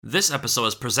This episode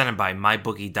is presented by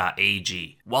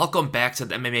MyBookie.ag. Welcome back to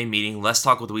the MMA meeting, Let's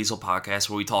Talk with Weasel podcast,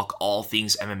 where we talk all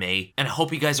things MMA, and I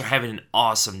hope you guys are having an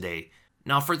awesome day.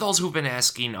 Now, for those who've been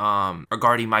asking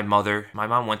regarding my mother, my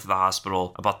mom went to the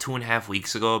hospital about 2.5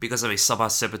 weeks ago because of a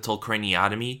suboccipital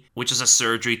craniotomy, which is a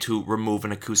surgery to remove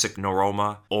an acoustic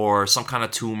neuroma or some kind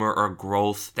of tumor or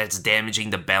growth that's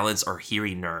damaging the balance or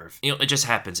hearing nerve. It just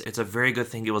happens. It's a very good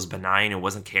thing it was benign, it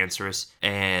wasn't cancerous,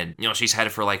 and she's had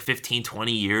it for like 15,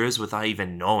 20 years without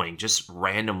even knowing, just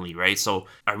randomly, right? So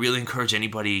I really encourage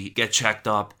anybody get checked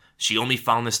up. She only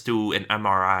found this through an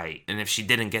MRI, and if she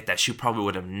didn't get that, she probably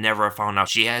would have never found out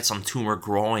she had some tumor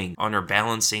growing on her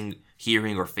balancing,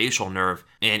 hearing, or facial nerve,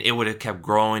 and it would have kept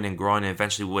growing and growing and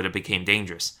eventually would have became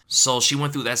dangerous. So she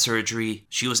went through that surgery.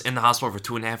 She was in the hospital for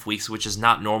 2.5 weeks, which is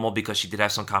not normal because she did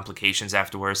have some complications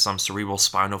afterwards. Some cerebral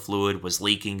spinal fluid was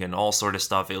leaking and all sort of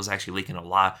stuff. It was actually leaking a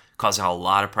lot, causing a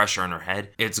lot of pressure on her head.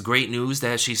 It's great news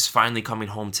that she's finally coming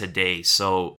home today,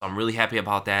 so I'm really happy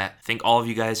about that. Thank all of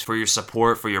you guys for your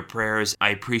support, for your prayers. I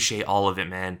appreciate all of it,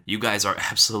 man. You guys are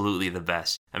absolutely the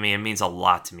best. I mean, it means a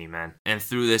lot to me, man. And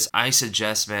through this, I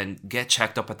suggest, man, get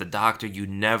checked up at the doctor. You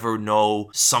never know,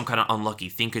 some kind of unlucky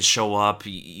thing could show up.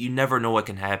 You never know what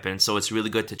can happen. So it's really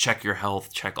good to check your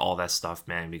health, check all that stuff,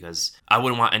 man, because I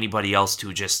wouldn't want anybody else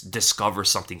to just discover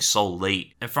something so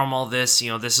late. And from all this,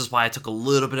 this is why I took a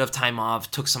little bit of time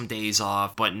off, took some days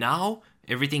off. But now,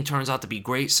 everything turns out to be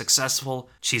great, successful.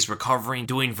 She's recovering,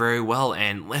 doing very well,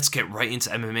 and let's get right into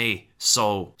MMA.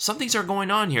 So, some things are going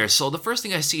on here. So, the first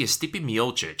thing I see is Stipe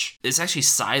Miocic is actually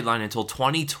sidelined until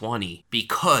 2020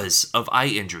 because of eye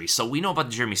injury. So, we know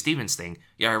about the Jeremy Stephens thing.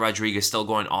 Yair Rodriguez still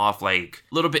going off, like,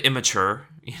 a little bit immature,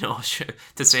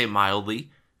 to say it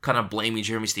mildly. Kind of blaming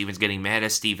Jeremy Stephens, getting mad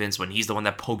at Stephens when he's the one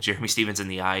that poked Jeremy Stephens in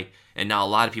the eye. And now a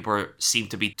lot of people seem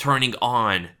to be turning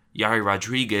on Yair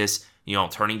Rodriguez,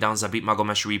 turning down Zabit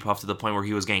Magomedsharipov to the point where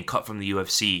he was getting cut from the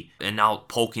UFC, and now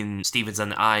poking Stephens in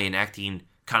the eye and acting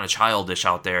kind of childish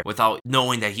out there without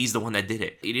knowing that he's the one that did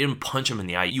it. He didn't punch him in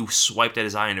the eye. You swiped at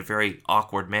his eye in a very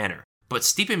awkward manner. But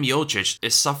Stipe Miocic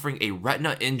is suffering a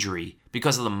retina injury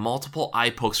because of the multiple eye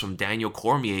pokes from Daniel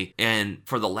Cormier, and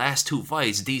for the last 2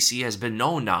 fights, DC has been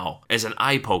known now as an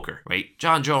eye poker, right?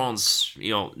 Jon Jones,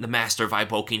 the master of eye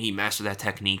poking, he mastered that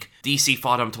technique. DC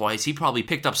fought him twice. He probably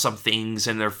picked up some things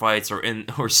in their fights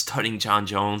or studying Jon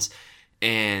Jones,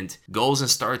 and goes and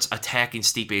starts attacking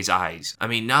Stipe's eyes. I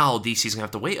mean, now DC's gonna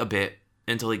have to wait a bit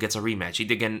until he gets a rematch. He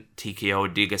did get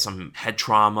TKO, did get some head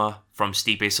trauma from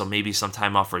Stipe, so maybe some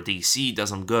time off for DC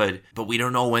does him good. But we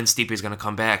don't know when Stipe is going to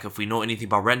come back. If we know anything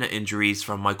about retina injuries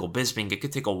from Michael Bisping, it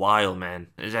could take a while, man.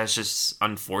 That's just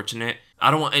unfortunate.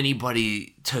 I don't want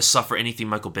anybody to suffer anything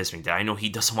Michael Bisping did. I know he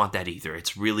doesn't want that either.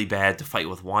 It's really bad to fight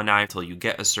with one eye until you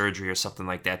get a surgery or something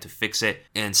like that to fix it.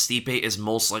 And Stipe is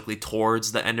most likely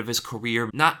towards the end of his career.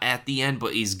 Not at the end,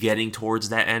 but he's getting towards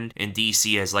that end. And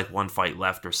DC has like 1 fight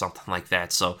left or something like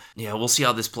that. So yeah, we'll see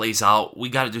how this plays out. We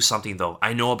got to do something though.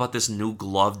 I know about this new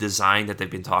glove design that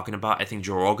they've been talking about. I think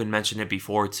Joe Rogan mentioned it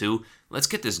before too. Let's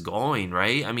get this going,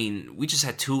 right? I mean, we just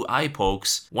had 2 eye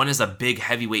pokes. One is a big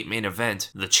heavyweight main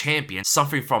event, the champion,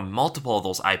 suffering from multiple of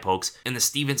those eye pokes, and the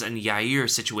Stephens and Yair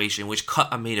situation, which cut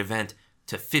a main event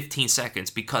to 15 seconds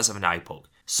because of an eye poke.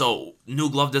 So, new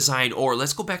glove design, or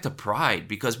let's go back to Pride,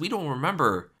 because we don't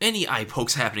remember any eye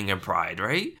pokes happening in Pride,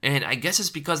 right? And I guess it's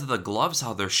because of the gloves,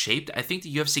 how they're shaped. I think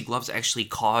the UFC gloves actually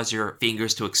cause your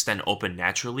fingers to extend open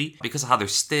naturally because of how they're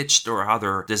stitched or how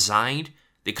they're designed.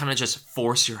 They kind of just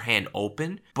force your hand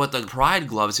open. But the Pride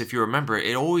gloves, if you remember,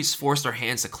 it always forced their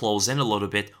hands to close in a little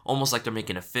bit, almost like they're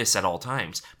making a fist at all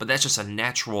times. But that's just a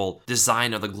natural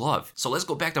design of the glove. So let's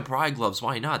go back to Pride gloves.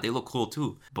 Why not? They look cool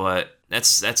too. But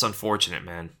that's unfortunate,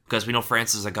 man. Because we know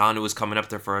Francis Ngannou is coming up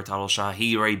there for a title shot.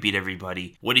 He already beat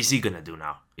everybody. What is he going to do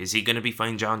now? Is he going to be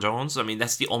fighting Jon Jones? I mean,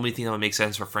 that's the only thing that would make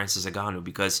sense for Francis Ngannou,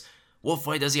 because what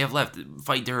fight does he have left?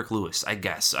 Fight Derek Lewis, I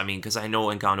guess. I mean, because I know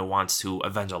Ngannou wants to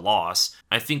avenge a loss.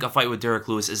 I think a fight with Derek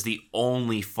Lewis is the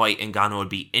only fight Ngannou would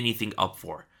be anything up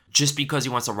for. Just because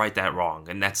he wants to right that wrong,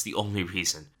 and that's the only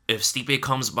reason. If Stipe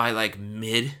comes by like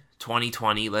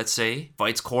mid-2020, let's say,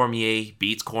 fights Cormier,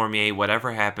 beats Cormier,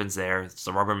 whatever happens there, it's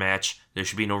the rubber match. There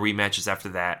should be no rematches after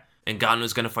that.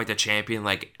 Ngannou's going to fight the champion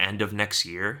like end of next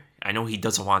year. I know he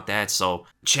doesn't want that, so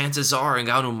chances are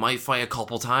Ngannou might fight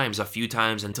a few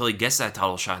times until he gets that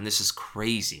title shot, and this is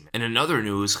crazy. And in other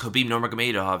news, Khabib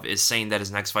Nurmagomedov is saying that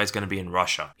his next fight is going to be in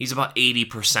Russia. He's about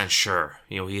 80% sure.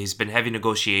 He's been having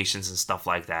negotiations and stuff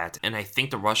like that, and I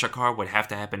think the Russia card would have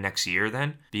to happen next year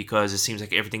then, because it seems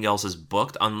like everything else is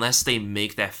booked, unless they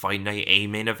make that Fight Night a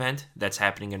main event that's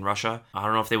happening in Russia. I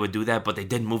don't know if they would do that, but they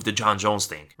did move the John Jones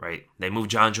thing, right? They moved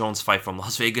John Jones' fight from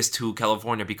Las Vegas to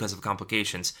California because of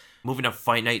complications. Moving a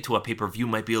Fight Night to a pay-per-view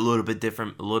might be a little bit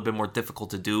different, a little bit more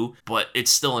difficult to do, but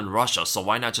it's still in Russia, so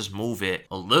why not just move it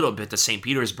a little bit to St.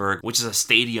 Petersburg, which is a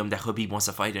stadium that Khabib wants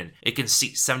to fight in. It can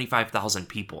seat 75,000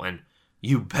 people, and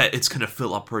you bet it's going to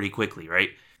fill up pretty quickly, right?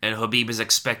 And Khabib is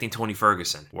expecting Tony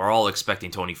Ferguson. We're all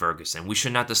expecting Tony Ferguson. We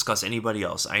should not discuss anybody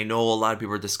else. I know a lot of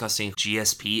people are discussing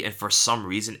GSP, and for some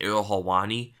reason, Ariel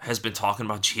Helwani has been talking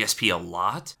about GSP a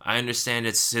lot. I understand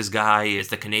it's his guy, it's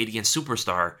the Canadian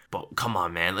superstar, but come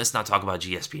on, man, let's not talk about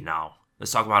GSP now.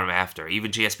 Let's talk about him after. Even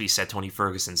GSP said Tony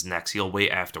Ferguson's next. He'll wait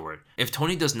afterward. If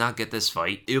Tony does not get this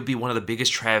fight, it would be one of the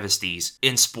biggest travesties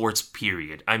in sports,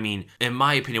 period. I mean, in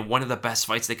my opinion, one of the best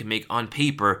fights they can make on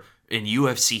paper in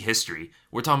UFC history.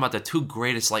 We're talking about the two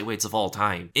greatest lightweights of all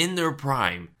time. In their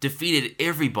prime, defeated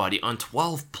everybody on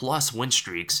 12 plus win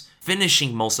streaks,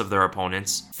 finishing most of their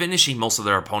opponents,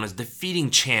 defeating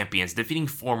champions, defeating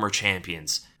former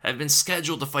champions. Have been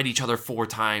scheduled to fight each other 4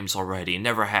 times already. It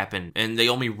never happened. And they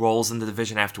only rolls in the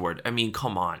division afterward. I mean,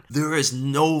 come on. There is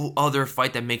no other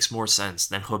fight that makes more sense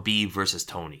than Khabib versus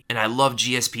Tony. And I love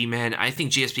GSP, man. I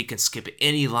think GSP can skip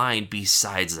any line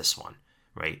besides this one,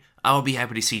 right? I would be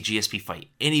happy to see GSP fight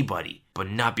anybody, but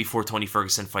not before Tony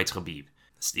Ferguson fights Khabib.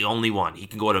 It's the only one. He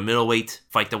can go to middleweight,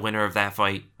 fight the winner of that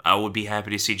fight. I would be happy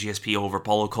to see GSP over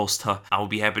Paulo Costa. I would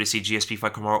be happy to see GSP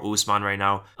fight Kamaru Usman right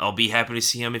now. I'll be happy to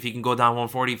see him if he can go down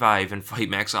 145 and fight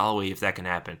Max Holloway if that can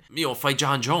happen. Fight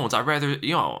John Jones. I'd rather,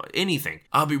 anything.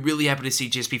 I'll be really happy to see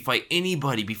GSP fight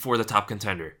anybody before the top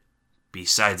contender.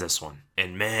 Besides this one.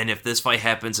 And man, if this fight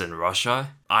happens in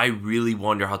Russia, I really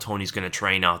wonder how Tony's going to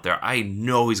train out there. I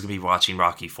know he's going to be watching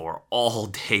Rocky IV all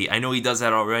day. I know he does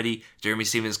that already. Jeremy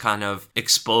Stephens kind of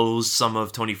exposed some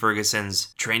of Tony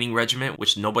Ferguson's training regimen,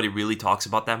 which nobody really talks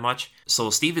about that much. So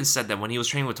Stephens said that when he was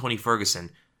training with Tony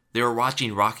Ferguson, they were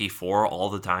watching Rocky IV all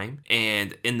the time,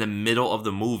 and in the middle of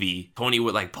the movie, Tony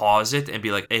would pause it and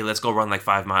be like, hey, let's go run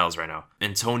 5 miles right now.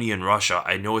 And Tony in Russia,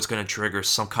 I know it's going to trigger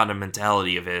some kind of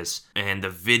mentality of his. And the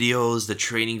videos, the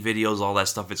training videos, all that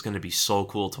stuff, it's going to be so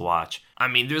cool to watch. I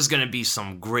mean, there's going to be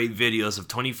some great videos of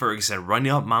Tony Ferguson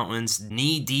running up mountains,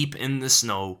 knee deep in the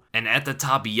snow, and at the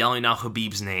top yelling out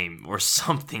Khabib's name or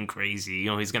something crazy.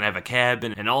 He's going to have a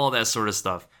cabin and all that sort of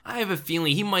stuff. I have a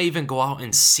feeling he might even go out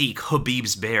and seek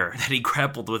Khabib's bear that he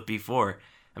grappled with before.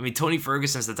 I mean, Tony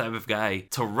Ferguson's the type of guy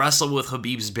to wrestle with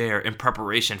Khabib's bear in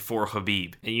preparation for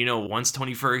Khabib. And once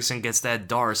Tony Ferguson gets that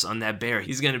darce on that bear,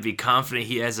 he's going to be confident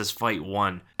he has his fight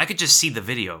won. I could just see the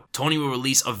video. Tony will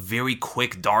release a very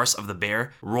quick darce of the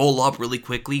bear, roll up really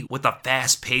quickly with a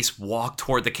fast-paced walk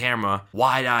toward the camera,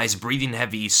 wide eyes, breathing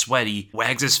heavy, sweaty,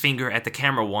 wags his finger at the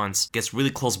camera once, gets really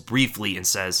close briefly and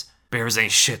says, "Bears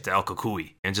ain't shit to El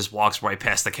Kukui," and just walks right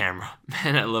past the camera.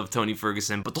 Man, I love Tony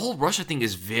Ferguson. But the whole Russia thing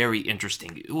is very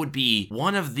interesting. It would be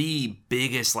one of the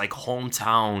biggest,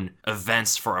 hometown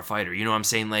events for a fighter. You know what I'm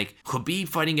saying? Khabib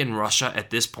fighting in Russia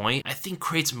at this point, I think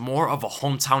creates more of a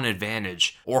hometown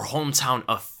advantage or hometown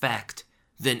effect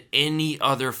than any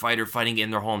other fighter fighting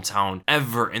in their hometown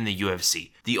ever in the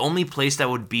UFC. The only place that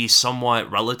would be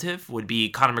somewhat relative would be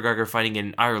Conor McGregor fighting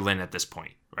in Ireland at this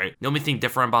point. Right? The only thing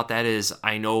different about that is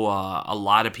I know a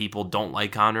lot of people don't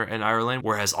like Conor in Ireland,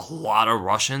 whereas a lot of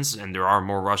Russians, and there are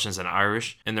more Russians than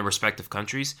Irish in their respective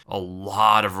countries, a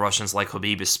lot of Russians like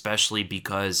Khabib, especially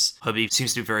because Khabib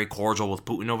seems to be very cordial with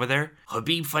Putin over there.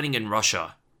 Khabib fighting in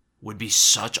Russia would be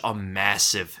such a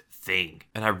massive thing,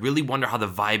 and I really wonder how the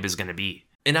vibe is going to be.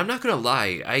 And I'm not going to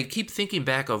lie, I keep thinking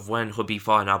back of when Khabib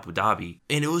fought in Abu Dhabi,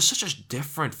 and it was such a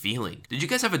different feeling. Did you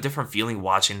guys have a different feeling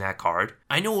watching that card?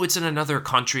 I know it's in another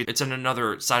country, it's in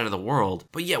another side of the world,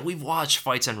 but yeah, we've watched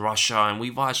fights in Russia, and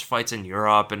we've watched fights in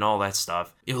Europe, and all that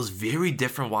stuff. It was very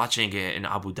different watching it in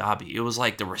Abu Dhabi. It was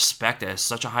the respect at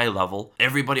such a high level.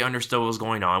 Everybody understood what was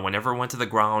going on. Whenever it went to the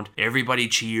ground, everybody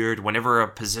cheered. Whenever a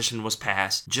position was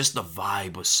passed, just the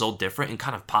vibe was so different and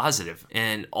kind of positive.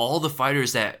 And all the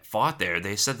fighters that fought there,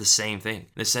 they said the same thing.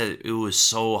 They said it was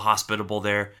so hospitable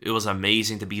there. It was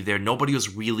amazing to be there. Nobody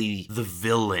was really the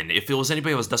villain. If it was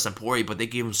anybody, it was Dustin Poirier, but they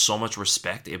gave him so much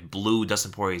respect, it blew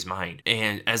Dustin Poirier's mind.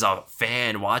 And as a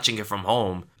fan watching it from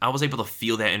home, I was able to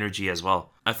feel that energy as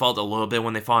well. I felt a little bit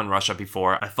when they fought in Russia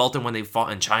before. I felt it when they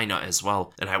fought in China as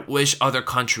well. And I wish other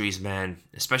countries, man,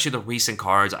 especially the recent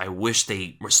cards, I wish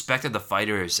they respected the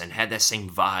fighters and had that same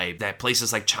vibe that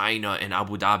places like China and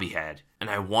Abu Dhabi had. And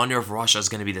I wonder if Russia is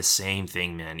going to be the same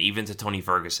thing, man, even to Tony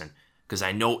Ferguson. Because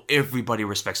I know everybody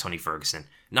respects Tony Ferguson.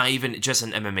 Not even just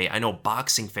in MMA. I know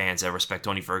boxing fans that respect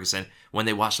Tony Ferguson when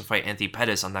they watched the fight Anthony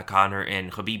Pettis on that Conor and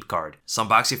Khabib card. Some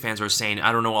boxing fans were saying,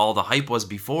 I don't know all the hype was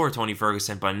before Tony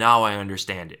Ferguson, but now I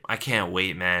understand it. I can't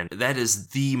wait, man. That is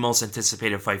the most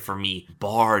anticipated fight for me,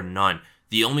 bar none.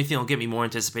 The only thing that'll get me more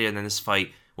anticipated than this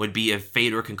fight would be if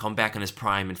Fedor can come back in his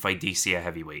prime and fight DC at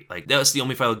heavyweight. Like, that's the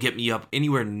only fight that'll get me up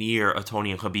anywhere near a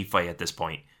Tony and Khabib fight at this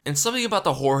point. And something about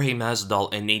the Jorge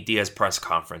Masvidal and Nate Diaz press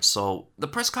conference. So, the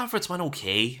press conference went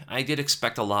okay. I did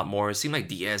expect a lot more. It seemed like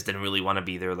Diaz didn't really want to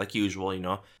be there like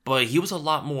usual, But he was a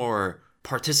lot more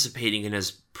participating in his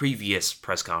previous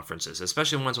press conferences,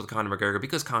 especially ones with Conor McGregor,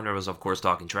 because Conor was, of course,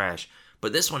 talking trash.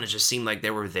 But this one, it just seemed like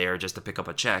they were there just to pick up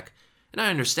a check. And I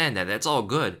understand that. That's all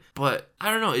good. But, I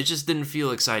don't know, it just didn't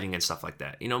feel exciting and stuff like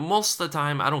that. Most of the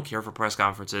time, I don't care for press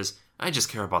conferences. I just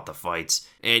care about the fights.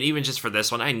 And even just for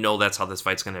this one, I know that's how this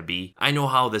fight's going to be. I know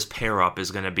how this pair-up is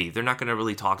going to be. They're not going to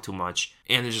really talk too much,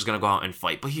 and they're just going to go out and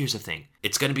fight. But here's the thing.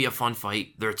 It's going to be a fun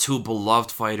fight. They're two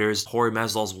beloved fighters. Jorge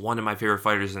Masvidal's one of my favorite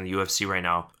fighters in the UFC right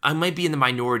now. I might be in the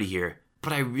minority here,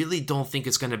 but I really don't think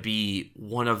it's going to be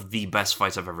one of the best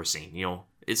fights I've ever seen.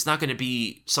 It's not going to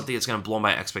be something that's going to blow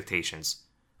my expectations.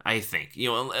 I think,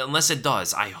 unless it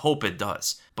does. I hope it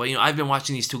does. But, I've been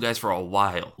watching these two guys for a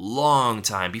while. Long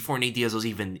time. Before Nate Diaz was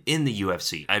even in the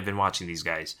UFC. I've been watching these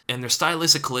guys. And their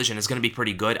stylistic collision is going to be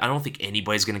pretty good. I don't think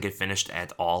anybody's going to get finished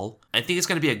at all. I think it's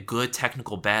going to be a good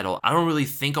technical battle. I don't really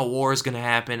think a war is going to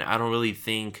happen. I don't really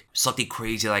think something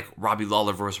crazy like Robbie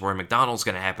Lawler versus Rory McDonald is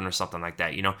going to happen or something like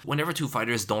that. Whenever two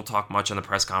fighters don't talk much on the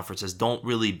press conferences, don't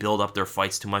really build up their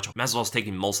fights too much. Masvidal's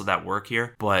taking most of that work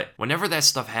here. But whenever that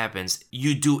stuff happens,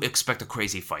 you do expect a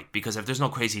crazy fight. Because if there's no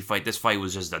crazy fight, this fight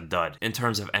was just a dud in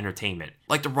terms of entertainment.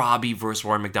 Like the Robbie versus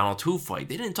Rory McDonald 2 fight,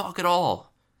 they didn't talk at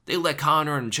all. They let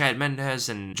Conor and Chad Mendes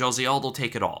and Jose Aldo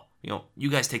take it all. You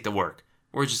guys take the work.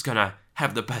 We're just gonna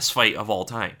have the best fight of all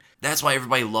time. That's why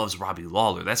everybody loves Robbie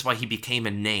Lawler. That's why he became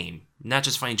a name. Not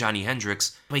just fighting Johnny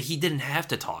Hendricks, but he didn't have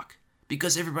to talk.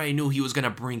 Because everybody knew he was gonna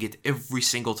bring it every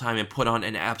single time and put on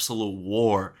an absolute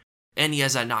war. And he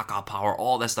has that knockout power,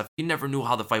 all that stuff. You never knew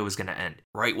how the fight was going to end,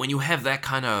 right? When you have that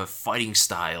kind of fighting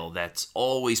style that's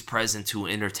always present to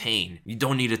entertain, you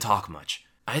don't need to talk much.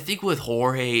 I think with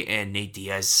Jorge and Nate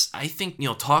Diaz, I think,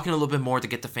 talking a little bit more to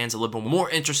get the fans a little bit more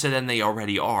interested than they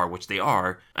already are, which they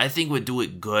are, I think would do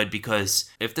it good,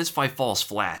 because if this fight falls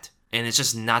flat, and it's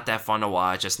just not that fun to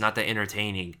watch, it's not that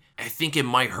entertaining, I think it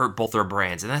might hurt both their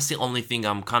brands, and that's the only thing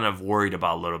I'm kind of worried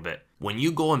about a little bit. When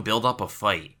you go and build up a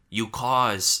fight, you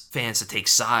cause fans to take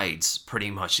sides, pretty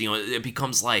much. It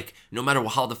becomes like, no matter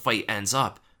how the fight ends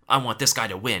up, I want this guy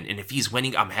to win, and if he's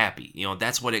winning, I'm happy.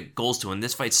 That's what it goes to, and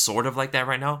this fight's sort of like that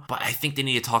right now, but I think they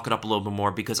need to talk it up a little bit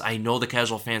more, because I know the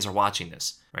casual fans are watching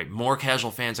this, right? More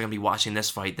casual fans are going to be watching this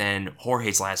fight than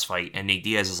Jorge's last fight and Nate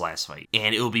Diaz's last fight,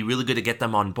 and it will be really good to get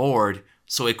them on board,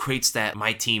 so it creates that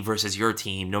my team versus your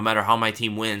team. No matter how my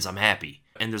team wins, I'm happy,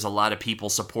 and there's a lot of people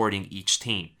supporting each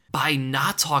team. By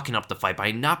not talking up the fight,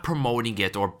 by not promoting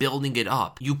it or building it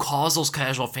up, you cause those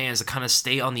casual fans to kind of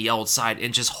stay on the outside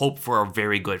and just hope for a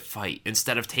very good fight,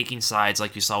 instead of taking sides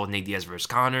like you saw with Nate Diaz versus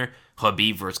Conor,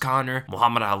 Khabib versus Conor,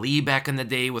 Muhammad Ali back in the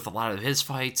day with a lot of his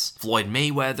fights, Floyd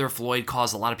Mayweather. Floyd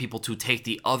caused a lot of people to take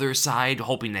the other side,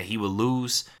 hoping that he would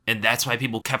lose, and that's why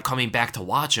people kept coming back to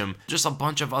watch him. Just a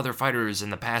bunch of other fighters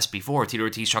in the past before, Tito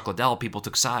Ortiz, Chuck Liddell, people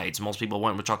took sides. Most people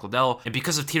went with Chuck Liddell, and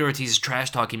because of Tito Ortiz's trash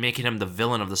talking, making him the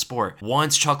villain of the sport,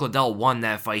 once Chuck Liddell won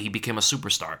that fight, he became a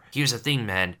superstar. Here's the thing,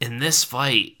 man. In this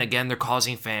fight, again, they're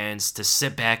causing fans to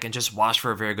sit back and just watch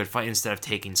for a very good fight instead of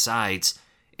taking sides.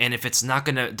 And if it's not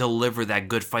going to deliver that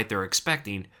good fight they're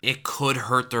expecting, it could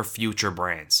hurt their future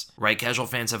brands, right? Casual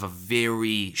fans have a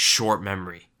very short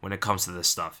memory when it comes to this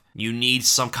stuff. You need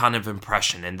some kind of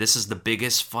impression, and this is the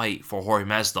biggest fight for Jorge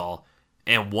Masvidal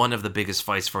and one of the biggest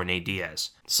fights for Nate Diaz.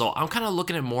 So I'm kind of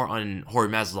looking at more on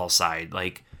Jorge Masvidal's side.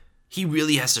 Like, he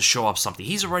really has to show up something.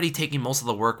 He's already taking most of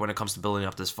the work when it comes to building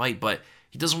up this fight, but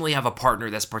he doesn't really have a partner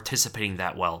that's participating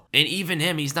that well. And even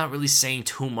him, he's not really saying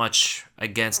too much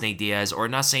against Nate Diaz or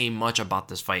not saying much about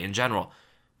this fight in general.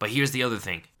 But here's the other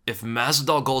thing. If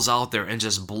Masvidal goes out there and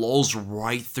just blows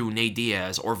right through Nate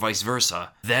Diaz or vice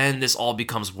versa, then this all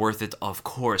becomes worth it, of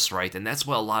course, right? And that's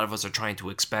what a lot of us are trying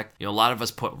to expect. A lot of us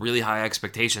put really high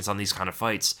expectations on these kind of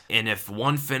fights. And if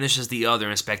one finishes the other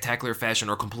in a spectacular fashion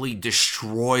or completely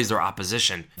destroys their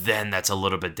opposition, then that's a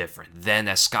little bit different. Then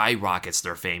that skyrockets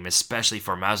their fame, especially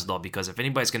for Masvidal, because if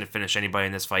anybody's going to finish anybody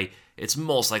in this fight, it's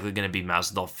most likely going to be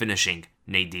Masvidal finishing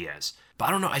Nate Diaz. But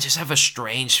I don't know, I just have a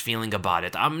strange feeling about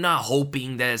it. I'm not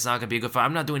hoping that it's not going to be a good fight.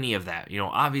 I'm not doing any of that.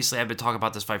 Obviously I've been talking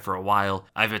about this fight for a while.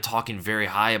 I've been talking very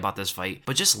high about this fight.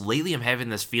 But just lately I'm having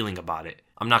this feeling about it.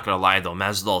 I'm not going to lie though,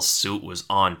 Masvidal's suit was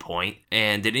on point.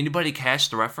 And did anybody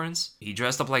catch the reference? He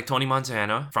dressed up like Tony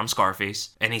Montana from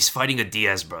Scarface. And he's fighting a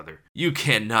Diaz brother. You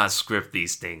cannot script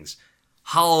these things.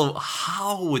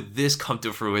 How would this come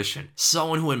to fruition?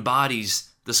 Someone who embodies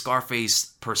the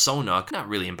Scarface persona, not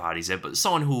really embodies it, but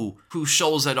someone who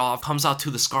shows it off, comes out to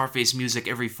the Scarface music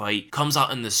every fight, comes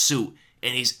out in the suit,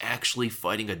 and he's actually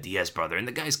fighting a Diaz brother, and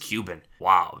the guy's Cuban.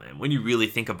 Wow, man, when you really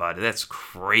think about it, that's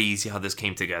crazy how this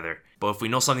came together. But if we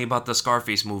know something about the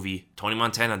Scarface movie, Tony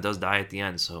Montana does die at the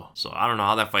end, so I don't know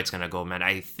how that fight's gonna go, man.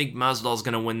 I think Masvidal's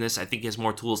gonna win this. I think he has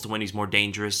more tools to win. He's more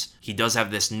dangerous. He does have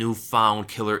this newfound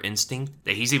killer instinct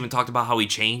that he's even talked about how he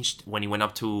changed when he went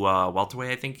up to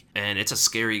welterweight, I think. And it's a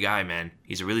scary guy, man.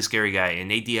 He's a really scary guy. And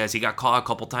Nate Diaz, he got caught a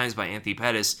couple times by Anthony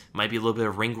Pettis. Might be a little bit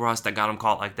of ring rust that got him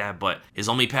caught like that, but his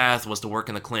only path was to work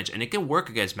in the clinch. And it can work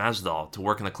against Masvidal to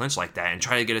work in the clinch like that and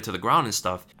try to get it to the ground and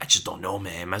stuff. I just don't know,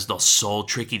 man. Masvidal's so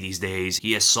tricky these days.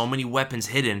 He has so many weapons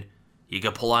hidden. He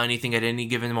could pull out anything at any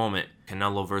given moment.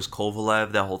 Canelo versus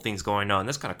Kovalev, that whole thing's going on.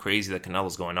 That's kind of crazy that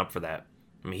Canelo's going up for that.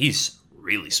 I mean, he's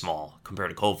really small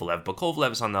compared to Kovalev, but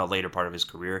Kovalev is on the later part of his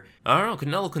career. I don't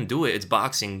know, Canelo can do it. It's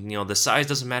boxing. The size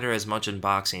doesn't matter as much in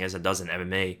boxing as it does in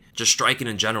MMA. Just striking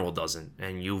in general doesn't.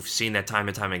 And you've seen that time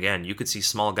and time again. You could see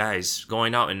small guys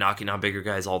going out and knocking out bigger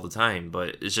guys all the time,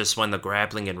 but it's just when the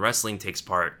grappling and wrestling takes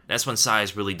part, that's when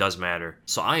size really does matter.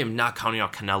 So I am not counting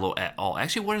out Canelo at all.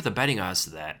 Actually, what are the betting odds to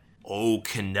that? Oh,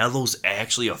 Canelo's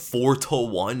actually a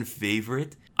 4-1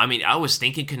 favorite? I mean, I was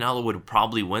thinking Canelo would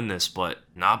probably win this, but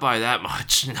not by that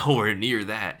much. Nowhere near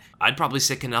that. I'd probably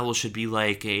say Canelo should be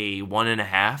like a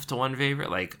 1.5-1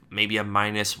 favorite, like maybe a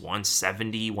minus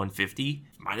 170, 150,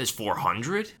 minus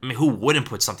 400. I mean, who wouldn't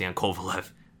put something on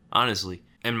Kovalev? Honestly.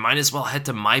 And might as well head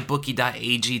to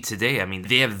mybookie.ag today. I mean,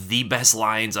 they have the best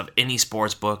lines of any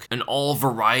sports book, an all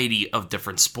variety of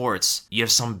different sports. You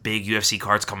have some big UFC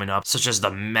cards coming up, such as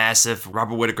the massive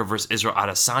Robert Whittaker vs. Israel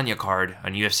Adesanya card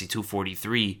on UFC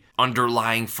 243.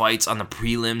 Underlying fights on the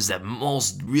prelims that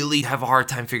most really have a hard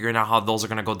time figuring out how those are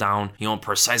going to go down.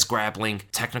 Precise grappling,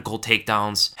 technical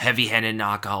takedowns, heavy-handed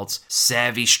knockouts,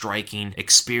 savvy striking,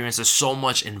 experience. There's so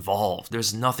much involved.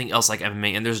 There's nothing else like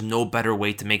MMA, and there's no better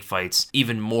way to make fights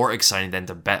even more exciting than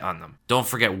to bet on them. Don't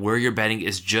forget, where you're betting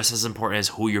is just as important as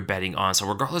who you're betting on. So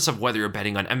regardless of whether you're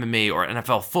betting on MMA or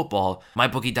NFL football,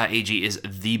 mybookie.ag is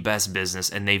the best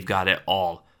business, and they've got it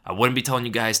all. I wouldn't be telling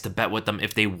you guys to bet with them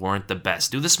if they weren't the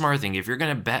best. Do the smart thing. If you're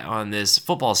going to bet on this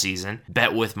football season,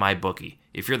 bet with MyBookie.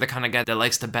 If you're the kind of guy that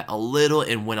likes to bet a little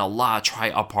and win a lot, try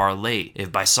a parlay.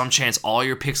 If by some chance all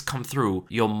your picks come through,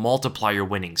 you'll multiply your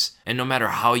winnings. And no matter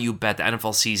how you bet, the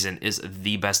NFL season is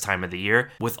the best time of the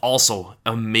year, with also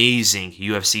amazing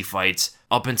UFC fights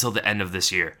up until the end of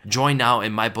this year. Join now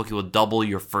and MyBookie will double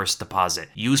your first deposit.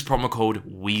 Use promo code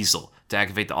WEASEL to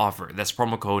activate the offer. That's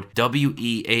promo code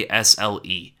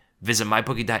WEASLE. Visit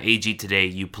mybookie.ag today.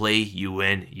 You play, you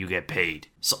win, you get paid.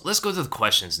 So let's go to the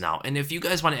questions now. And if you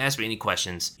guys want to ask me any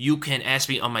questions, you can ask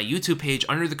me on my YouTube page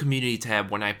under the community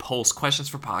tab when I post questions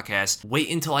for podcasts.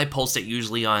 Wait until I post it,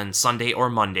 usually on Sunday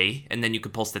or Monday, and then you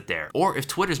can post it there. Or if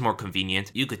Twitter's more convenient,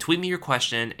 you could tweet me your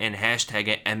question and hashtag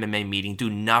it MMA meeting.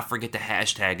 Do not forget to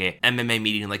hashtag it MMA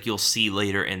meeting like you'll see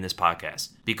later in this podcast.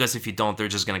 Because if you don't, they're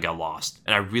just going to get lost.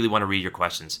 And I really want to read your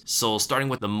questions. So starting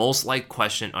with the most liked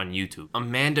question on YouTube.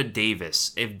 Amanda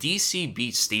Davis. If DC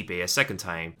beats Stipe a second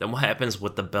time, then what happens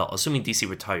with the belt, assuming DC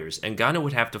retires? And Ngannou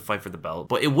would have to fight for the belt,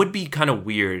 but it would be kind of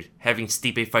weird having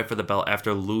Stipe fight for the belt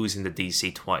after losing to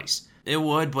DC twice. It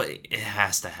would, but it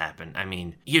has to happen. I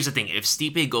mean, here's the thing. If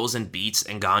Stipe goes and beats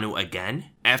Ngannou again,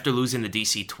 after losing to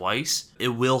DC twice, it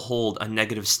will hold a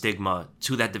negative stigma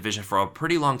to that division for a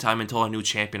pretty long time until a new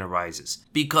champion arises.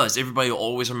 Because everybody will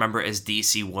always remember as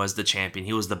DC was the champion.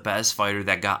 He was the best fighter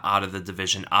that got out of the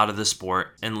division, out of the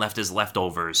sport, and left his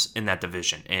leftovers in that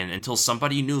division. And until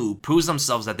somebody new proves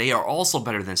themselves that they are also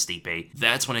better than Stipe,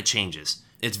 that's when it changes.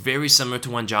 It's very similar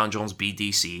to when Jon Jones beat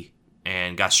DC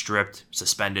and got stripped,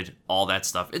 suspended, all that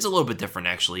stuff. It's a little bit different,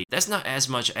 actually. That's not as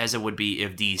much as it would be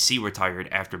if DC retired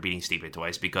after beating Stipe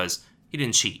twice, because He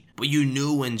didn't cheat. But you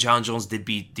knew when John Jones did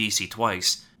beat DC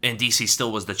twice, and DC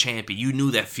still was the champion, you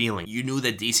knew that feeling. You knew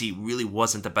that DC really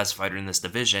wasn't the best fighter in this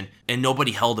division, and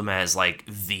nobody held him as, like,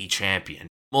 the champion.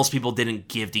 Most people didn't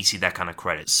give DC that kind of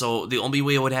credit. So the only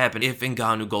way it would happen if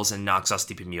Ngannou goes and knocks out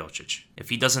Stipe Miocic. If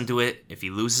he doesn't do it, if he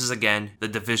loses again, the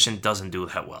division doesn't do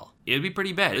that well. It would be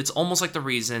pretty bad. It's almost like the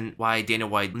reason why Dana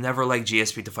White never liked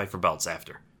GSP to fight for belts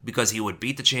after. Because he would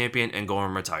beat the champion and go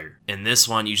and retire. In this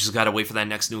one, you just gotta wait for that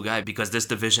next new guy because this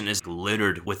division is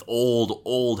littered with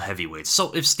old heavyweights.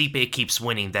 So if Stipe keeps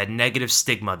winning, that negative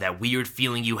stigma, that weird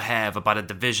feeling you have about a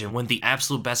division when the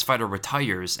absolute best fighter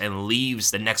retires and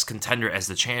leaves the next contender as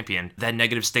the champion, that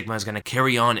negative stigma is gonna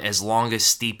carry on as long as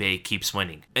Stipe keeps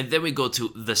winning. And then we go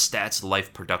to the Stats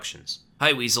Life Productions.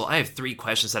 Hi Weasel, I have 3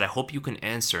 questions that I hope you can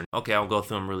answer. Okay, I'll go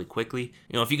through them really quickly.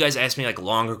 If you guys ask me like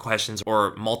longer questions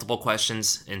or multiple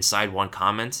questions inside one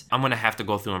comment, I'm gonna have to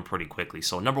go through them pretty quickly.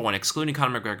 So number 1, excluding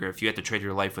Conor McGregor, if you had to trade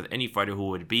your life with any fighter, who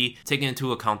would it be? Taking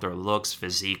into account their looks,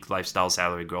 physique, lifestyle,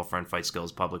 salary, girlfriend, fight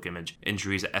skills, public image,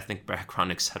 injuries, ethnic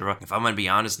background, etc. If I'm gonna be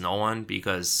honest, no one,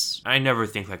 because I never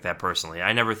think like that personally.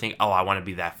 I never think, oh, I want to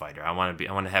be that fighter. I want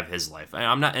to have his life.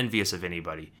 I'm not envious of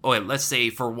anybody. Okay, let's say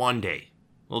for one day.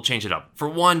 We'll change it up. For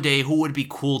one day, who would be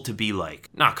cool to be like?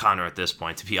 Not Conor at this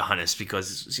point, to be honest,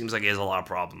 because it seems like he has a lot of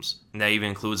problems. And that even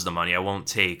includes the money. I won't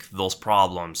take those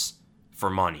problems for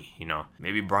money,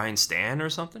 Maybe Brian Stan or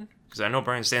something? Because I know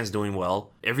Brian Stan's doing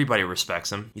well. Everybody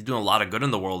respects him. He's doing a lot of good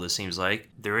in the world, it seems like.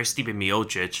 There is Stipe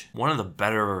Miocic, one of the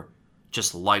better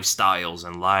just lifestyles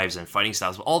and lives and fighting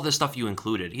styles. All this stuff you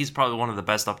included, he's probably one of the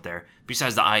best up there,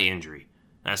 besides the eye injury.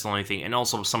 That's the only thing. And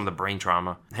also some of the brain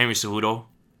trauma. Henry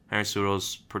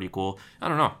Cejudo's pretty cool. I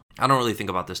don't know. I don't really think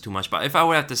about this too much, but if I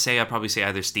would have to say, I'd probably say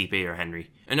either Stipe or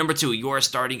Henry. And number 2, you are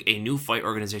starting a new fight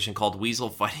organization called Weasel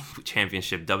Fighting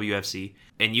Championship, WFC,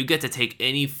 and you get to take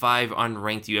any 5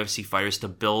 unranked UFC fighters to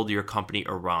build your company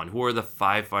around. Who are the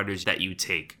 5 fighters that you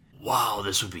take? Wow,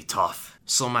 this would be tough.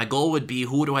 So my goal would be,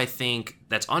 who do I think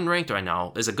that's unranked right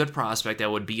now is a good prospect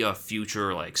that would be a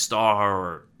future like star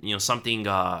or something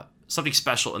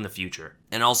special in the future,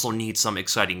 and also need some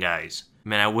exciting guys.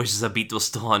 Man, I wish Zabit was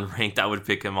still unranked. I would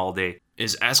pick him all day.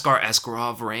 Is Askar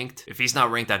Askarov ranked? If he's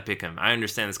not ranked, I'd pick him. I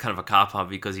understand it's kind of a cop-out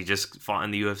because he just fought in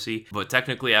the UFC, but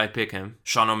technically I'd pick him.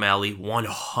 Sean O'Malley,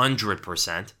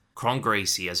 100%. Kron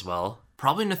Gracie as well.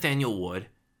 Probably Nathaniel Wood.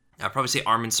 I'd probably say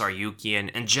Arman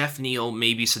Tsarukyan and Jeff Neal,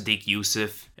 maybe Sadiq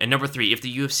Youssef. And number 3, if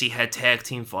the UFC had tag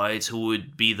team fights, who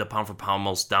would be the pound for pound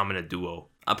most dominant duo?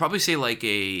 I'd probably say like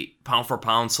a pound for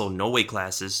pound, so no weight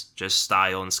classes, just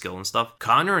style and skill and stuff.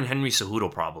 Conor and Henry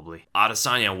Cejudo probably.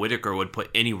 Adesanya and Whitaker would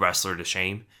put any wrestler to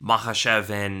shame.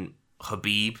 Makhachev and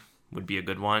Khabib would be a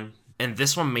good one. And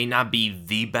this one may not be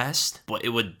the best, but it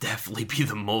would definitely be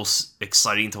the most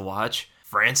exciting to watch.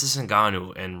 Francis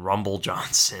Ngannou and Rumble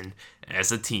Johnson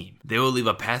as a team. They will leave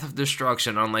a path of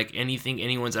destruction unlike anything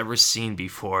anyone's ever seen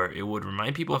before. It would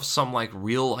remind people of some like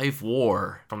real life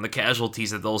war from the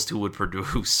casualties that those two would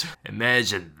produce.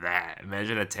 Imagine that.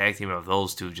 Imagine a tag team of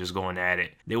those two just going at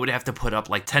it. They would have to put up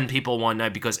like 10 people one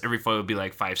night because every fight would be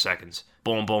like 5 seconds.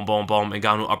 Boom, boom, boom, boom.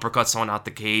 Ngannou uppercuts someone out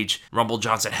the cage. Rumble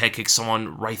Johnson head kicks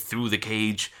someone right through the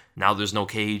cage. Now there's no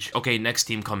cage. Okay, next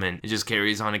team come in. It just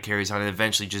carries on and carries on, and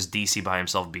eventually just DC by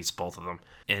himself beats both of them.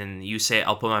 And you say,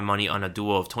 I'll put my money on a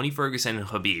duo of Tony Ferguson and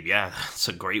Khabib. Yeah, that's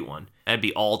a great one. That'd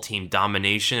be all team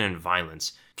domination and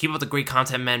violence. Keep up the great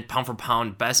content, man. Pound for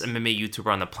pound, best MMA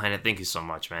YouTuber on the planet. Thank you so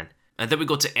much, man. And then we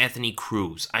go to Anthony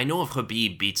Cruz. I know if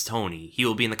Khabib beats Tony, he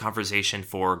will be in the conversation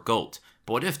for GOAT.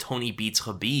 But what if Tony beats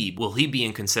Khabib? Will he be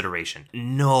in consideration?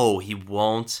 No, he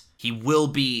won't. He will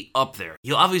be up there.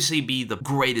 He'll obviously be the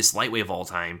greatest lightweight of all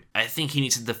time. I think he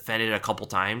needs to defend it a couple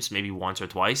times, maybe once or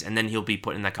twice, and then he'll be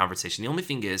put in that conversation. The only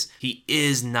thing is, he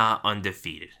is not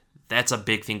undefeated. That's a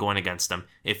big thing going against him.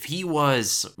 If he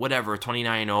was,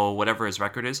 29-0, whatever his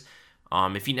record is,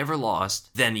 if he never lost,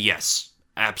 then yes,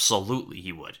 absolutely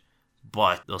he would.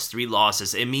 But those 3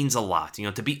 losses, it means a lot.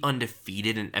 To be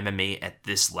undefeated in MMA at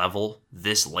this level,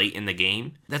 this late in the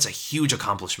game, that's a huge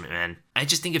accomplishment, man. I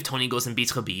just think if Tony goes and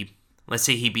beats Khabib, let's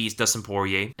say he beats Dustin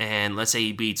Poirier, and let's say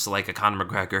he beats like a Conor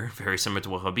McGregor, very similar to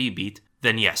what Khabib beat,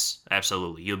 then yes,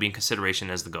 absolutely, he'll be in consideration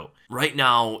as the GOAT. Right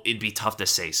now, it'd be tough to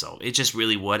say so. It just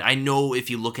really would. I know if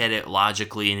you look at it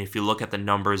logically, and if you look at the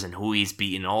numbers and who he's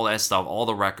beaten, all that stuff, all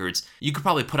the records, you could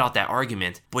probably put out that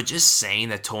argument, but just saying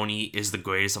that Tony is the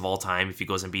greatest of all time if he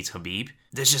goes and beats Khabib,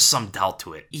 there's just some doubt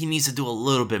to it. He needs to do a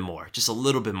little bit more, just a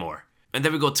little bit more. And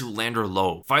then we go to Lander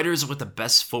Lowe. Fighters with the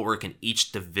best footwork in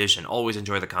each division. Always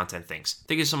enjoy the content, thanks.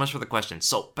 Thank you so much for the question.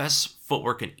 So, best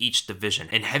footwork in each division.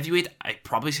 In heavyweight, I'd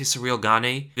probably say Cyril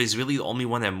Gane. He's really the only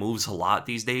one that moves a lot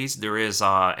these days. There is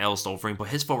Alistair Overeem, but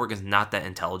his footwork is not that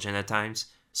intelligent at times.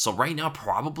 So right now,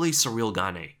 probably Cyril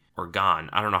Gane. Or Gan.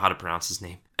 I don't know how to pronounce his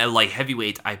name. At light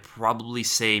heavyweight, I'd probably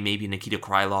say maybe Nikita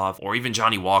Krylov or even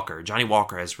Johnny Walker. Johnny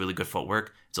Walker has really good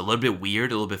footwork. It's a little bit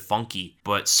weird, a little bit funky,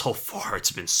 but so far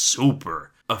it's been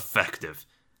super effective.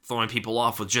 Throwing people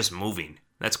off with just moving.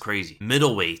 That's crazy.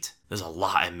 Middleweight. There's a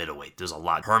lot at middleweight. There's a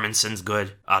lot. Hermansson's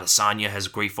good. Adesanya has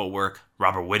great footwork.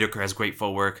 Robert Whittaker has great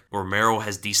footwork. Romero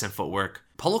has decent footwork.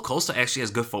 Paulo Costa actually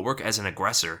has good footwork as an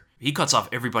aggressor. He cuts off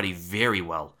everybody very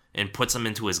well and puts them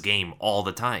into his game all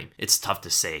the time. It's tough to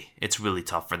say. It's really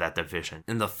tough for that division.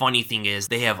 And the funny thing is,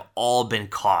 they have all been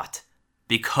caught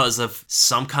because of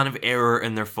some kind of error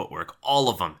in their footwork. All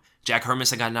of them. Jack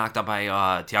Hermansson got knocked out by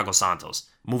Thiago Santos,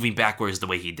 moving backwards the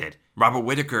way he did. Robert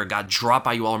Whittaker got dropped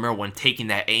by Yoel Romero when taking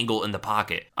that angle in the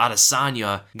pocket.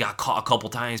 Adesanya got caught a couple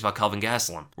times by Kelvin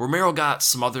Gastelum. Romero got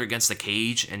smothered against the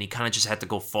cage, and he kind of just had to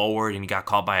go forward, and he got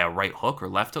caught by a right hook or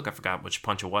left hook. I forgot which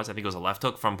punch it was. I think it was a left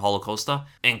hook from Paulo Costa.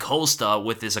 And Costa,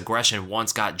 with his aggression,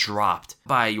 once got dropped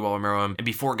by Yoel Romero, and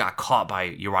before got caught by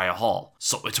Uriah Hall.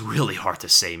 So it's really hard to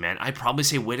say, man. I'd probably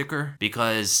say Whittaker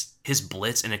because his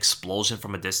blitz and explosion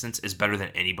from a distance is better than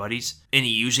anybody's, and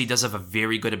he usually does have a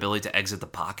very good ability to exit the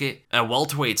pocket. At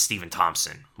welterweight, it's Stephen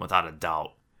Thompson, without a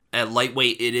doubt. At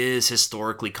lightweight, it is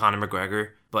historically Conor McGregor,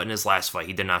 but in his last fight,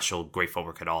 he did not show great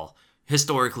footwork at all.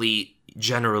 Historically,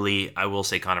 generally, I will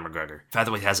say Conor McGregor.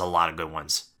 Featherweight has a lot of good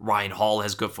ones. Ryan Hall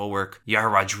has good footwork.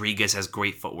 Yair Rodriguez has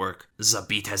great footwork.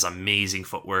 Zabit has amazing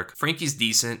footwork. Frankie's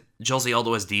decent. Jose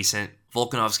Aldo is decent.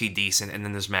 Volkanovski decent, and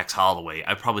then there's Max Holloway.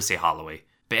 I'd probably say Holloway.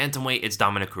 Bantamweight, it's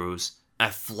Dominic Cruz.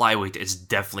 At flyweight, it's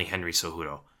definitely Henry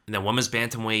Cejudo. And then women's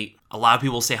bantamweight, a lot of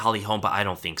people say Holly Holm, but I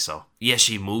don't think so. Yes,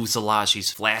 she moves a lot.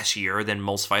 She's flashier than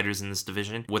most fighters in this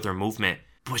division with her movement,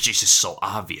 but she's just so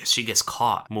obvious. She gets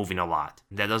caught moving a lot.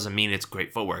 That doesn't mean it's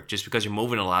great footwork. Just because you're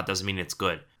moving a lot doesn't mean it's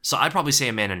good. So I'd probably say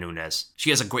Amanda Nunes. She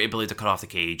has a great ability to cut off the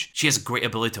cage. She has a great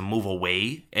ability to move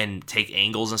away and take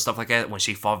angles and stuff like that when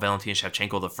she fought Valentina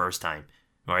Shevchenko the first time.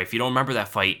 All right, if you don't remember that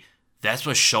fight, that's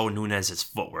what showed Nunes'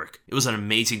 footwork. It was an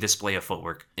amazing display of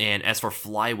footwork. And as for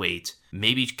flyweight,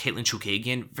 maybe Caitlin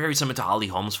Chukagian, very similar to Holly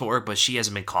Holm's footwork, but she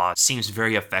hasn't been caught. Seems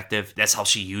very effective. That's how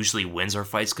she usually wins her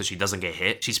fights because she doesn't get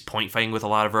hit. She's point fighting with a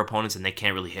lot of her opponents and they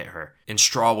can't really hit her. In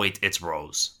strawweight, it's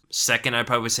Rose. Second, I'd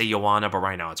probably say Joanna, but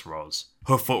right now it's Rose.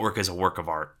 Her footwork is a work of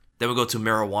art. Then we go to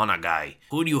Marijuana Guy.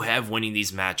 Who do you have winning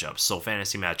these matchups? So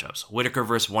fantasy matchups. Whittaker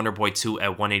versus Wonderboy 2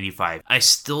 at 185. I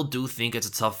still do think it's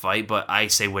a tough fight, but I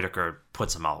say Whittaker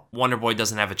puts him out. Wonderboy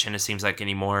doesn't have a chin, it seems like,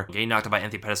 anymore. Getting knocked out by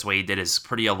Anthony Pettis the way he did is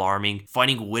pretty alarming.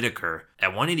 Fighting Whittaker at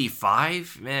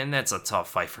 185, man, that's a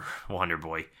tough fight for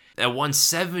Wonderboy. At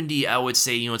 170, I would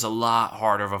say, it's a lot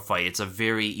harder of a fight. It's a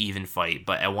very even fight.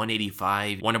 But at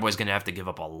 185, Wonderboy's going to have to give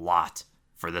up a lot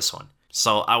for this one.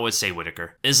 So I would say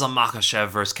Whittaker. Islam Makhachev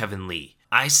versus Kevin Lee.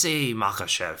 I say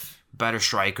Makhachev. Better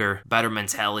striker, better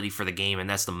mentality for the game, and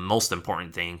that's the most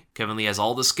important thing. Kevin Lee has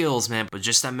all the skills, man, but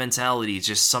just that mentality,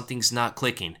 just something's not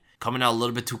clicking. Coming out a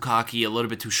little bit too cocky, a little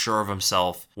bit too sure of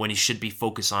himself, when he should be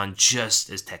focused on just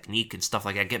his technique and stuff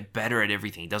like that. Get better at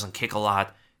everything. He doesn't kick a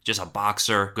lot. Just a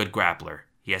boxer, good grappler.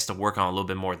 He has to work on a little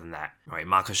bit more than that. All right,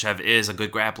 Makhachev is a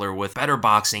good grappler with better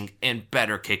boxing and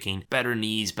better kicking, better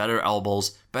knees, better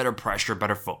elbows, better pressure,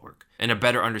 better footwork, and a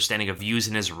better understanding of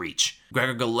using his reach.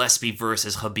 Gregor Gillespie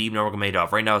versus Khabib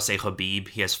Nurmagomedov. Right now, I would say Khabib.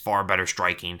 He has far better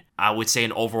striking. I would say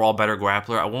an overall better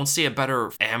grappler. I won't say a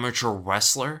better amateur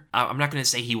wrestler. I'm not going to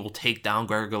say he will take down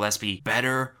Gregor Gillespie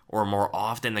better or more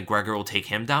often than Gregor will take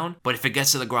him down. But if it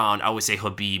gets to the ground, I would say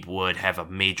Khabib would have a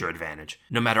major advantage,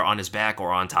 no matter on his back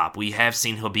or on top. We have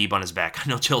seen Khabib on his back. I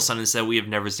know Chael Sonnen said we have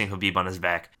never seen Khabib on his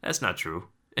back. That's not true.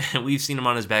 We've seen him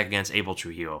on his back against Abel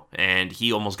Trujillo, and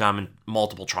he almost got him in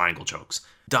multiple triangle chokes.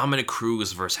 Dominic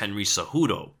Cruz versus Henry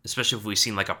Cejudo, especially if we've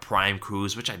seen like a prime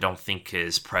Cruz, which I don't think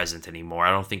is present anymore.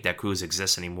 I don't think that Cruz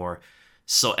exists anymore.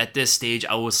 So at this stage,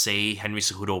 I will say Henry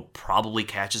Cejudo probably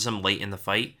catches him late in the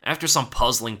fight. After some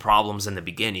puzzling problems in the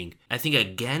beginning, I think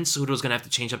again Cejudo's going to have to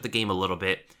change up the game a little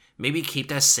bit. Maybe keep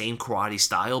that same karate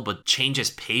style, but change his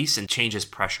pace and change his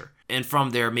pressure. And from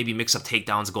there, maybe mix up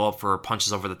takedowns, go up for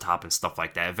punches over the top and stuff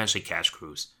like that. Eventually catch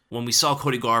Cruz. When we saw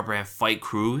Cody Garbrandt fight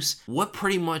Cruz, what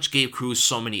pretty much gave Cruz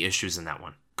so many issues in that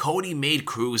one? Cody made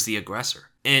Cruz the aggressor.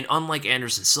 And unlike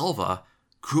Anderson Silva,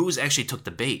 Cruz actually took the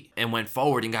bait and went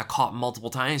forward and got caught multiple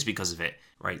times because of it.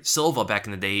 Right? Silva, back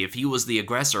in the day, if he was the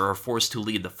aggressor or forced to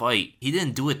lead the fight, he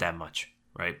didn't do it that much.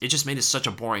 right? It just made it such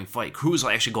a boring fight. Cruz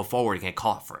will actually go forward and get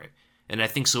caught for it. And I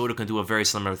think Cejudo can do a very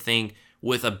similar thing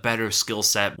with a better skill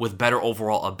set, with better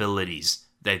overall abilities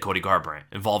than Cody Garbrandt,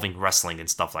 involving wrestling and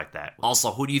stuff like that. Also,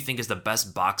 who do you think is the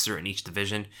best boxer in each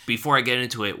division? Before I get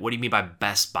into it, what do you mean by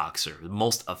best boxer? The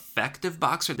most effective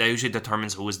boxer? That usually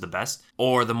determines who is the best,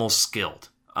 or the most skilled?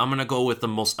 I'm going to go with the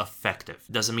most effective.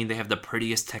 Doesn't mean they have the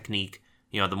prettiest technique,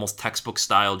 the most textbook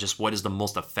style, just what is the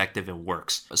most effective and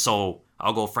works. So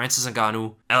I'll go Francis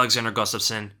Ngannou, Alexander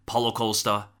Gustafsson, Paulo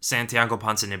Costa, Santiago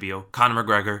Ponzinibbio, Conor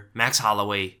McGregor, Max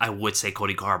Holloway. I would say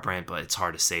Cody Garbrandt, but it's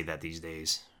hard to say that these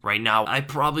days. Right now, I'd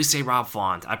probably say Rob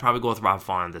Font. I'd probably go with Rob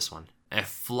Font on this one. At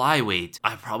flyweight,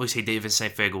 I'd probably say Deiveson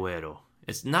Figueiredo.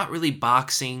 It's not really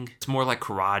boxing. It's more like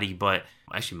karate, but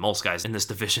actually most guys in this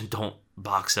division don't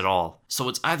box at all. So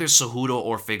it's either Cejudo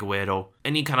or Figueiredo.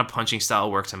 Any kind of punching style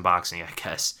works in boxing, I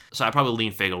guess. So I'd probably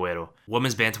lean Figueiredo.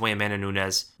 Women's bantamweight, Amanda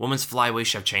Nunes. Women's flyweight,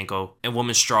 Shevchenko. And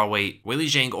women's strawweight, Weili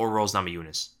Zhang or Rose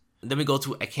Namajunas. Then we go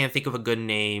to, I can't think of a good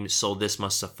name, so this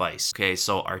must suffice. Okay,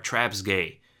 so are traps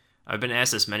gay? I've been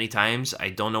asked this many times. I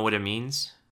don't know what it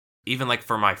means. Even like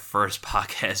for my first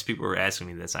podcast, people were asking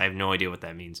me this. I have no idea what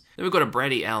that means. Then we go to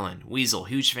Brady Allen. Weasel,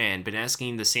 huge fan. Been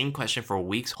asking the same question for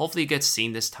weeks. Hopefully it gets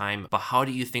seen this time. But how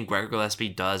do you think Gregor Gillespie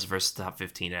does versus top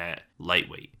 15 at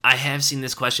lightweight? I have seen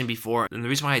this question before. And the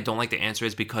reason why I don't like the answer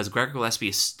is because Gregor Gillespie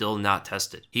is still not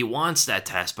tested. He wants that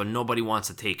test, but nobody wants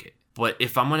to take it. But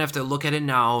if I'm going to have to look at it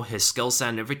now, his skill set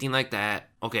and everything like that,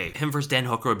 okay, him versus Dan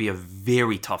Hooker would be a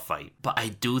very tough fight. But I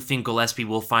do think Gillespie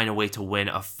will find a way to win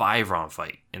a 5-round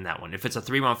fight in that one. If it's a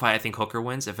 3-round fight, I think Hooker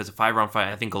wins. If it's a 5-round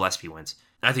fight, I think Gillespie wins.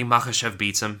 I think Makhachev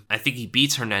beats him. I think he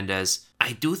beats Hernandez.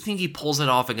 I do think he pulls it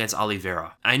off against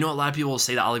Oliveira. I know a lot of people will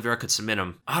say that Oliveira could submit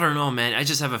him. I don't know, man. I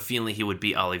just have a feeling he would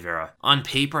beat Oliveira. On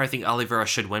paper, I think Oliveira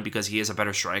should win because he is a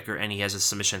better striker and he has a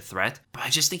submission threat. But I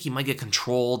just think he might get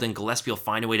controlled and Gillespie will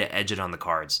find a way to edge it on the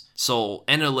cards. So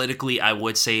analytically, I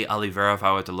would say Oliveira if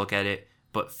I were to look at it.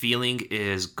 But feeling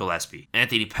is Gillespie.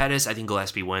 Anthony Pettis, I think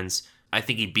Gillespie wins. I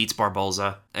think he beats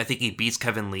Barboza. I think he beats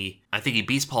Kevin Lee. I think he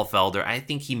beats Paul Felder. I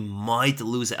think he might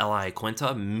lose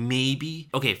Iaquinta, maybe.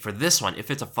 Okay, for this one, if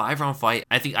it's a 5-round fight,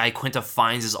 I think Iaquinta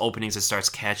finds his openings and starts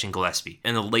catching Gillespie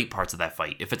in the late parts of that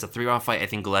fight. If it's a 3-round fight, I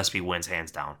think Gillespie wins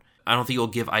hands down. I don't think he'll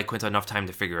give Iaquinta enough time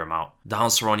to figure him out.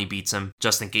 Donald Cerrone beats him.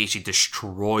 Justin Gaethje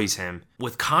destroys him.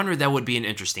 With Conor, that would be an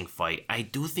interesting fight. I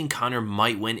do think Conor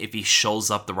might win if he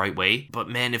shows up the right way. But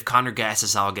man, if Conor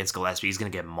gasses out against Gillespie, he's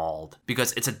going to get mauled.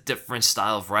 Because it's a different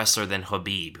style of wrestler than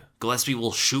Khabib. Gillespie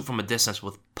will shoot from a distance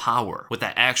with power, with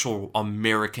that actual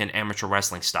American amateur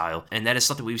wrestling style. And that is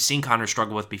something we've seen Conor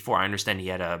struggle with before. I understand he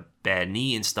had a bad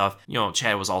knee and stuff.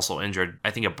 Chad was also injured. I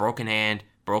think a broken hand,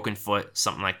 broken foot,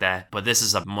 something like that. But this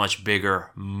is a much bigger,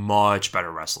 much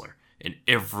better wrestler in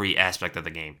every aspect of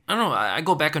the game. I don't know, I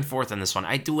go back and forth on this one.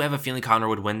 I do have a feeling Conor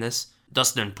would win this.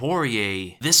 Dustin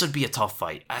Poirier, this would be a tough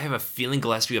fight. I have a feeling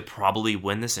Gillespie would probably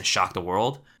win this and shock the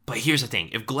world. But here's the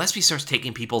thing, if Gillespie starts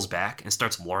taking people's back and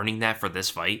starts learning that for this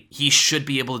fight, he should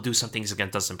be able to do some things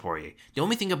against Dustin Poirier. The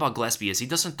only thing about Gillespie is he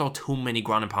doesn't throw too many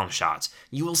ground and pound shots.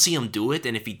 You will see him do it,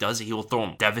 and if he does it, he will throw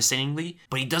them devastatingly,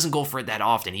 but he doesn't go for it that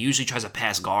often. He usually tries to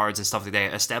pass guards and stuff like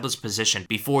that, establish position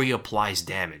before he applies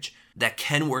damage. That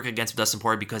can work against Dustin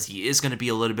Poirier because he is going to be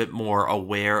a little bit more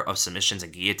aware of submissions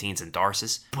and guillotines and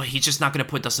darces, but he's just not going to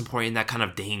put Dustin Poirier in that kind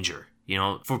of danger.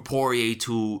 For Poirier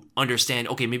to understand,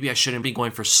 okay, maybe I shouldn't be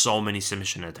going for so many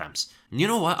submission attempts. You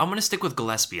know what? I'm going to stick with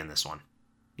Gillespie in this one.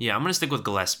 Yeah, I'm going to stick with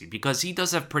Gillespie because he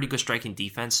does have pretty good striking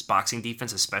defense, boxing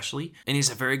defense especially, and he has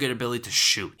a very good ability to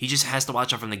shoot. He just has to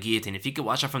watch out from the guillotine. If he could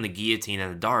watch out from the guillotine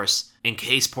and the darce, in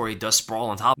case Poirier does sprawl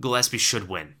on top, Gillespie should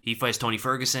win. He fights Tony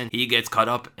Ferguson, he gets cut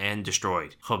up and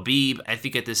destroyed. Khabib, I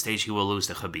think at this stage he will lose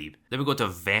to Khabib. Then we go to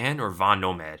Van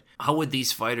Nomad. How would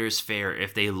these fighters fare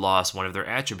if they lost one of their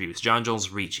attributes? Jon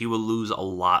Jones' reach. He will lose a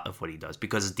lot of what he does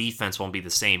because his defense won't be the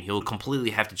same. He'll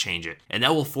completely have to change it. And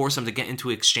that will force him to get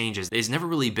into exchanges that he's never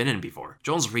really been in before.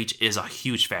 Jones' reach is a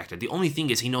huge factor. The only thing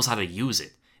is he knows how to use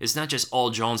it. It's not just,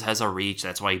 Jones has a reach,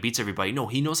 that's why he beats everybody. No,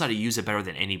 he knows how to use it better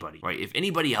than anybody, right? If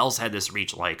anybody else had this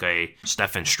reach, like a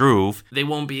Stefan Struve, they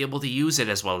won't be able to use it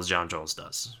as well as Jon Jones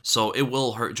does. So it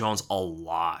will hurt Jones a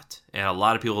lot. And a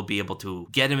lot of people will be able to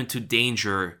get him into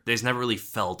danger that he's never really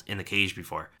felt in the cage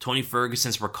before. Tony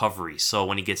Ferguson's recovery. So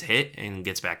when he gets hit and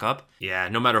gets back up, yeah,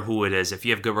 no matter who it is, if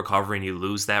you have good recovery and you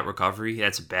lose that recovery,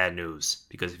 that's bad news.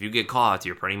 Because if you get caught,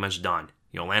 you're pretty much done.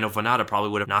 Lando Vannata probably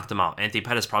would have knocked him out. Anthony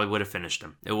Pettis probably would have finished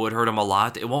him. It would hurt him a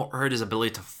lot. It won't hurt his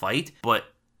ability to fight, but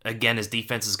Again, his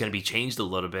defense is going to be changed a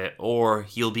little bit, or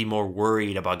he'll be more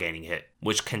worried about getting hit,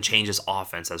 which can change his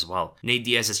offense as well. Nate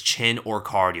Diaz's chin or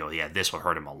cardio, yeah, this will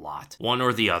hurt him a lot. One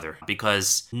or the other,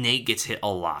 because Nate gets hit a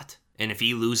lot. And if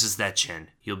he loses that chin,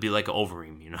 he'll be like an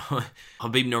Overeem, you know?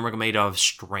 Khabib Nurmagomedov of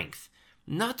strength.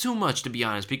 Not too much, to be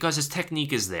honest, because his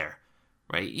technique is there.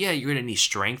 Right? Yeah, you're going to need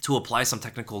strength to apply some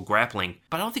technical grappling,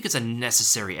 but I don't think it's a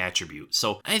necessary attribute.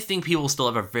 So I think people still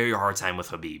have a very hard time with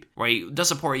Khabib, right?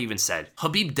 Dustin Poirier even said,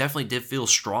 Khabib definitely did feel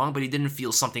strong, but he didn't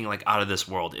feel something like out of this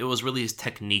world. It was really his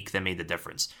technique that made the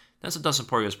difference. That's what Dustin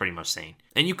Poirier was pretty much saying.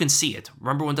 And you can see it.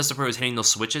 Remember when Dustin Poirier was hitting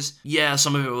those switches? Yeah,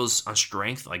 some of it was on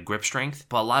strength, like grip strength,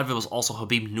 but a lot of it was also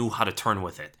Khabib knew how to turn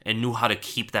with it and knew how to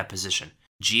keep that position.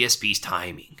 GSP's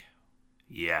timing.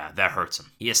 Yeah, that hurts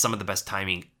him. He has some of the best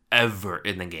timing ever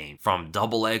in the game, from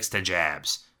double legs to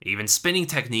jabs, even spinning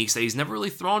techniques that he's never really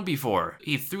thrown before.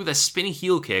 He threw that spinning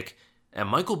heel kick at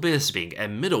Michael Bisping at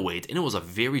middleweight, and it was a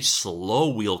very slow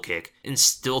wheel kick, and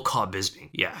still caught Bisping.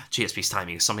 Yeah, GSP's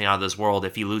timing is something out of this world.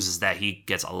 If he loses that, he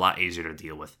gets a lot easier to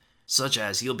deal with. Such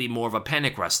as he'll be more of a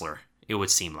panic wrestler, it would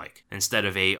seem like, instead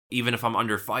of even if I'm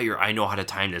under fire, I know how to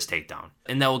time this takedown.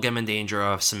 And that will get him in danger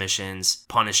of submissions,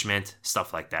 punishment,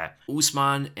 stuff like that.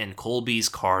 Usman and Colby's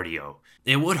cardio.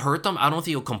 It would hurt them. I don't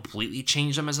think it'll completely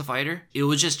change them as a fighter. It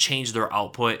would just change their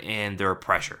output and their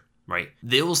pressure, right?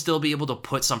 They will still be able to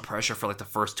put some pressure for like the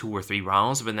first 2 or 3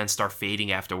 rounds, but then start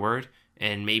fading afterward,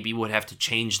 and maybe would have to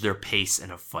change their pace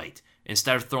in a fight.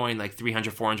 Instead of throwing like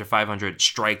 300, 400, 500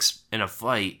 strikes in a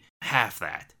fight, half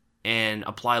that. And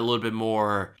apply a little bit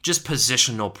more just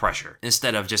positional pressure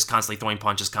instead of just constantly throwing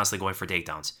punches, constantly going for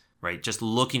takedowns, right? Just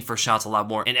looking for shots a lot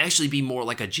more and actually be more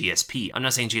like a GSP. I'm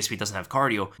not saying GSP doesn't have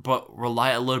cardio, but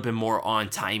rely a little bit more on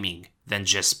timing than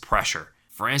just pressure.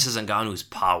 Francis Ngannou's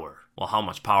power. Well, how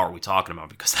much power are we talking about?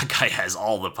 Because that guy has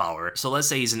all the power. So let's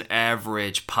say he's an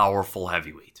average, powerful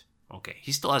heavyweight. Okay,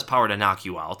 he still has power to knock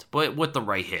you out, but with the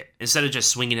right hit, instead of just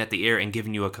swinging at the air and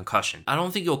giving you a concussion. I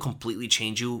don't think it'll completely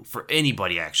change you for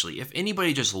anybody, actually. If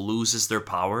anybody just loses their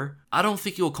power, I don't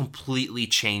think it'll completely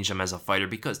change them as a fighter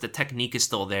because the technique is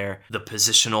still there, the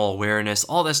positional awareness,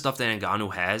 all that stuff that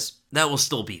Ngannou has, that will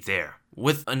still be there,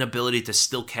 with an ability to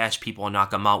still catch people and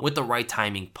knock them out with the right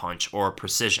timing punch or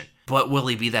precision. But will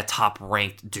he be that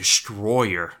top-ranked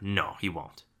destroyer? No, he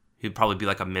won't. He'd probably be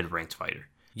like a mid-ranked fighter.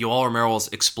 Yoel Romero's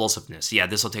explosiveness. Yeah,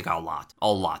 this will take out a lot.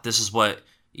 A lot. This is what,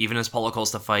 even as Paulo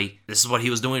Costa fight, this is what he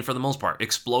was doing for the most part.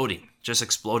 Exploding. Just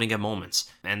exploding at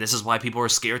moments. And this is why people are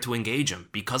scared to engage him,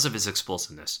 because of his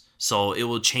explosiveness. So it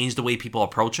will change the way people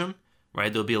approach him,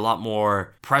 right? There'll be a lot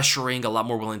more pressuring, a lot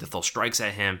more willing to throw strikes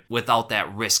at him without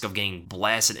that risk of getting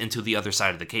blasted into the other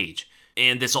side of the cage.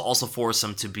 And this will also force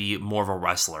him to be more of a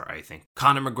wrestler, I think.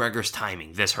 Conor McGregor's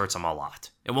timing, this hurts him a lot.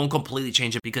 It won't completely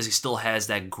change it because he still has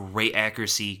that great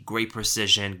accuracy, great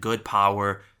precision, good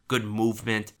power, good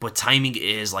movement, but timing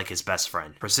is like his best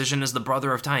friend. Precision is the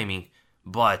brother of timing,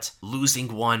 but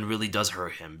losing one really does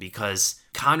hurt him because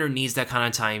Conor needs that kind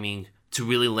of timing to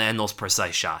really land those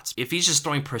precise shots. If he's just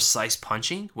throwing precise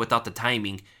punching without the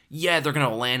timing, yeah, they're going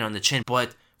to land on the chin,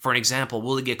 but for an example,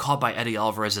 will he get caught by Eddie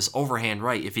Alvarez's overhand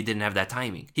right if he didn't have that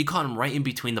timing? He caught him right in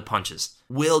between the punches.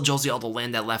 Will Jose Aldo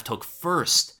land that left hook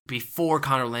first before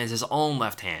Conor lands his own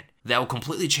left hand? That will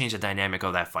completely change the dynamic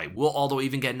of that fight. Will Aldo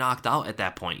even get knocked out at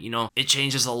that point? You know, it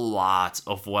changes a lot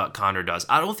of what Conor does.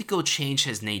 I don't think it'll change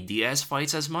his Nate Diaz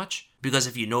fights as much. Because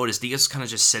if you notice, Diaz was kind of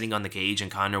just sitting on the cage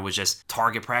and Conor was just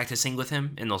target practicing with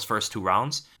him in those first 2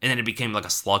 rounds. And then it became like a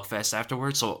slugfest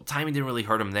afterwards. So timing didn't really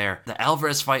hurt him there. The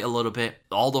Alvarez fight a little bit.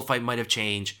 The Aldo fight might have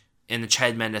changed. And the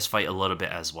Chad Mendes fight a little bit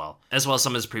as well. As well as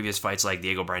some of his previous fights like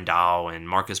Diego Brandao and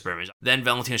Marcus Burmage. Then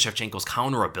Valentina Shevchenko's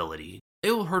counter ability.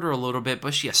 It will hurt her a little bit,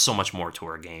 but she has so much more to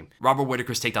her game. Robert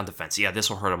Whittaker's takedown defense. Yeah, this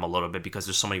will hurt him a little bit because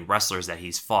there's so many wrestlers that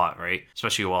he's fought, right?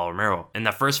 Especially Yoel Romero. In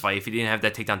that first fight, if he didn't have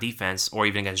that takedown defense, or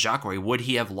even against Jacare, would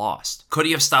he have lost? Could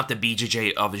he have stopped the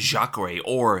BJJ of Jacare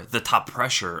or the top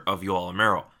pressure of Yoel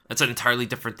Romero? That's an entirely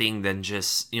different thing than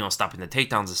just, stopping the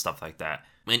takedowns and stuff like that.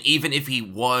 And even if he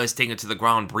was taken to the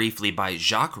ground briefly by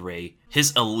Jacare,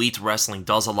 his elite wrestling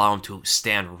does allow him to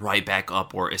stand right back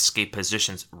up or escape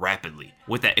positions rapidly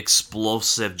with that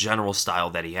explosive general style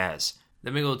that he has.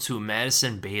 Then we go to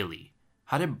Madison Bailey.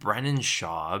 How did Brennan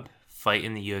Schaub fight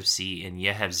in the UFC and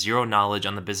yet have zero knowledge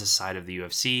on the business side of the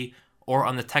UFC or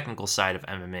on the technical side of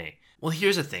MMA? Well,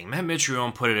 here's the thing. Matt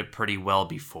Mitrione put it pretty well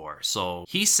before. So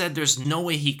he said there's no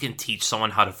way he can teach someone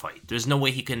how to fight. There's no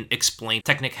way he can explain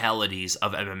technicalities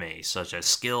of MMA, such as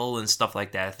skill and stuff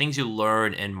like that, things you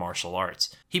learn in martial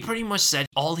arts. He pretty much said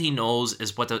all he knows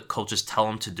is what the coaches tell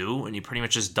him to do, and he pretty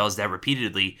much just does that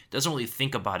repeatedly, doesn't really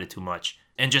think about it too much,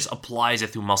 and just applies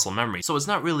it through muscle memory. So it's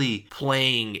not really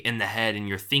playing in the head and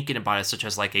you're thinking about it, such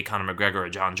as like a Conor McGregor or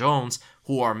John Jones,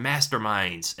 who are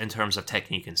masterminds in terms of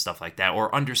technique and stuff like that,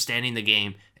 or understanding the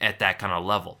game at that kind of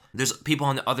level. There's people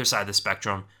on the other side of the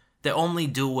spectrum that only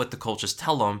do what the coaches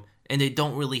tell them, and they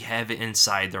don't really have it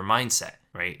inside their mindset,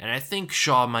 right? And I think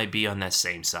Schaub might be on that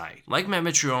same side. Like Matt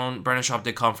Mitrione, Brendan Schaub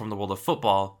did come from the world of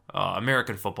football,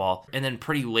 American football, and then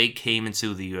pretty late came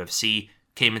into the UFC,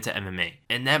 came into MMA.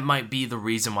 And that might be the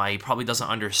reason why he probably doesn't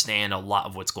understand a lot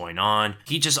of what's going on.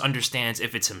 He just understands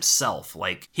if it's himself.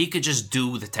 Like, he could just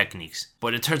do the techniques.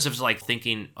 But in terms of like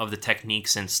thinking of the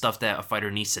techniques and stuff that a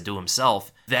fighter needs to do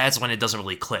himself, that's when it doesn't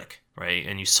really click, right?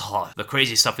 And you saw the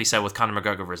crazy stuff he said with Conor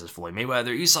McGregor versus Floyd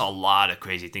Mayweather. You saw a lot of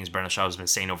crazy things Brendan Schaub has been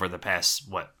saying over the past,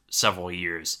 several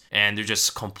years, and they're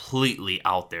just completely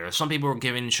out there. Some people were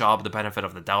giving Schaub the benefit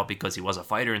of the doubt because he was a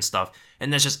fighter and stuff,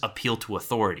 and that's just appeal to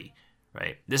authority.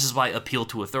 Right? This is why appeal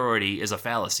to authority is a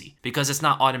fallacy, because it's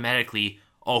not automatically,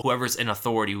 whoever's in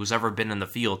authority, who's ever been in the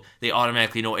field, they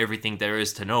automatically know everything there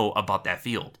is to know about that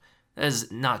field. That is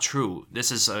not true.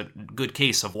 This is a good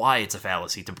case of why it's a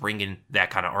fallacy to bring in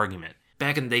that kind of argument.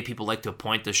 Back in the day, people like to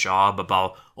point to Schaub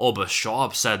about, but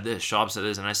Schaub said this,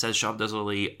 and I said Schaub doesn't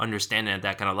really understand it at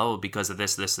that kind of level because of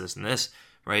this, and this.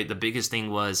 Right? The biggest thing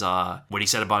was what he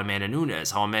said about Amanda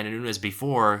Nunes, how Amanda Nunes,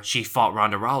 before she fought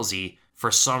Ronda Rousey, for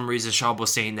some reason, Schaub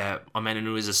was saying that Amanda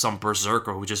Nunes is some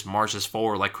berserker who just marches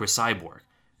forward like Chris Cyborg.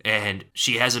 And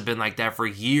she hasn't been like that for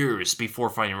years before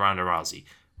fighting Ronda Rousey.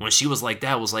 When she was like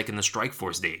that, it was like in the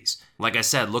Strikeforce days. Like I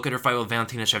said, look at her fight with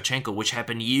Valentina Shevchenko, which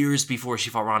happened years before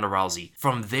she fought Ronda Rousey.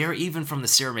 From there, even from the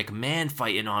Sarah McMahon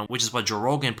fighting on, which is what Joe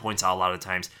Rogan points out a lot of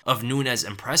times, of Nunes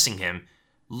impressing him,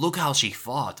 look how she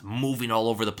fought, moving all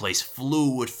over the place,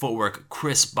 fluid footwork,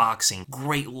 crisp boxing,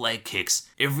 great leg kicks.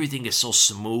 Everything is so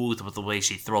smooth with the way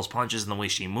she throws punches and the way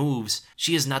she moves.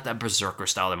 She is not that berserker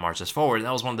style that marches forward. And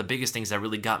that was one of the biggest things that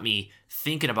really got me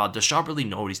thinking about, does Schaub really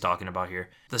know what he's talking about here?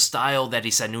 The style that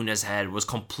he said Nunes had was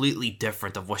completely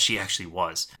different of what she actually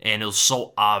was. And it was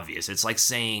so obvious. It's like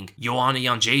saying Joanna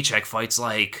Jędrzejczyk fights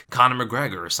like Conor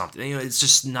McGregor or something. You know, it's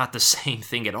just not the same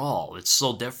thing at all. It's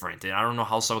so different. And I don't know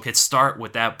how someone could start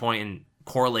with that point and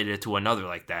correlate it to another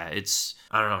like that.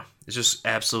 I don't know. It's just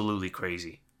absolutely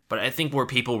crazy. But I think where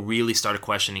people really started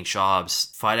questioning Schaub's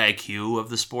fight IQ of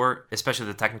the sport, especially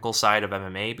the technical side of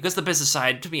MMA, because the business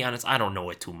side, to be honest, I don't know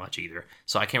it too much either.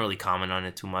 So I can't really comment on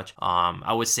it too much.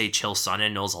 I would say Chael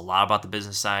Sonnen knows a lot about the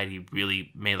business side. He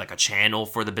really made like a channel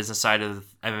for the business side of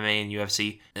MMA and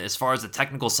UFC. As far as the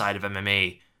technical side of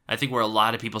MMA, I think where a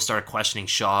lot of people started questioning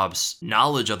Schaub's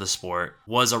knowledge of the sport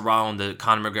was around the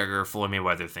Conor McGregor Floyd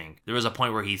Mayweather thing. There was a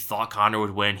point where he thought Conor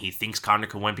would win. He thinks Conor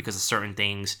could win because of certain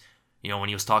things. You know, when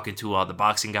he was talking to the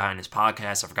boxing guy on his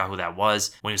podcast, I forgot who that was.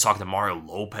 When he was talking to Mario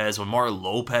Lopez, when Mario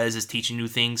Lopez is teaching new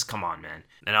things, come on, man.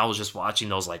 And I was just watching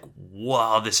those like,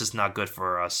 wow, this is not good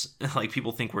for us. Like,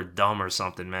 people think we're dumb or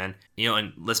something, man. You know,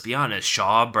 and let's be honest,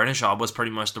 Brendan Schaub was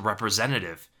pretty much the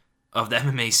representative of the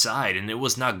MMA side, and it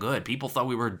was not good. People thought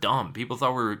we were dumb. People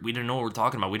thought we didn't know what we were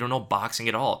talking about. We don't know boxing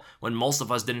at all. When most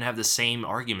of us didn't have the same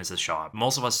arguments as Schaub.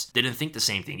 Most of us didn't think the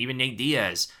same thing. Even Nate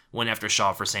Diaz went after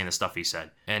Schaub for saying the stuff he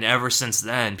said. And ever since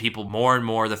then, people more and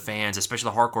more, the fans, especially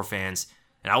the hardcore fans,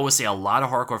 and I would say a lot of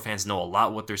hardcore fans know a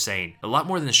lot what they're saying. A lot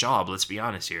more than Schaub, let's be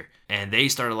honest here. And they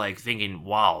started like thinking,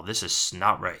 wow, this is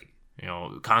not right. You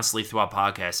know, constantly throughout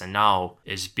podcasts, and now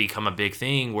it's become a big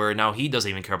thing where now he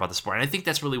doesn't even care about the sport. And I think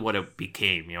that's really what it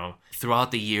became, you know. Throughout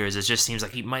the years, it just seems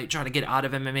like he might try to get out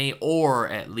of MMA, or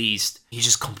at least he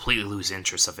just completely lose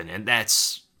interest of it. And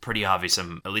that's pretty obvious,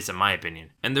 at least in my opinion.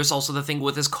 And there's also the thing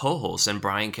with his co-host and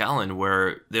Brian Callen,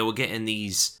 where they will get in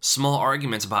these small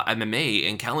arguments about MMA,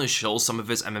 and Callen shows some of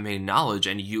his MMA knowledge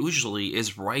and usually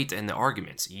is right in the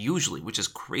arguments. Usually, which is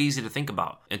crazy to think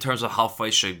about in terms of how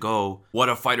fights should go, what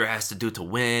a fighter has to do to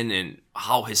win, and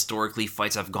how historically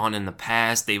fights have gone in the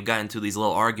past. They've gotten into these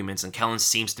little arguments, and Callen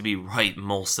seems to be right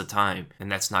most of the time,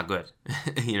 and that's not good.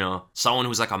 You know, someone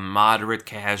who's like a moderate,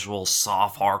 casual,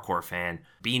 soft, hardcore fan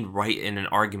being right in an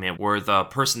argument where the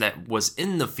person that was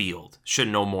in the field should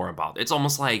know more about. It's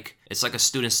almost like it's like a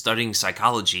student studying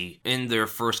psychology in their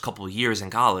first couple of years in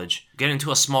college, get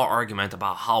into a small argument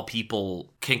about how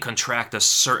people can contract a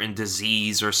certain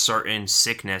disease or certain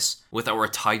sickness with a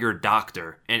retired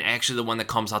doctor, and actually the one that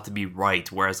comes out to be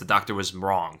right, whereas the doctor was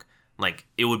wrong. Like,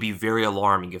 it would be very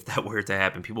alarming if that were to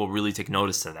happen. People really take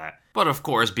notice to that. But of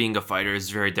course, being a fighter is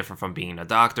very different from being a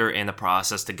doctor, and the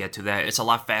process to get to that, it's a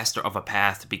lot faster of a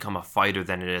path to become a fighter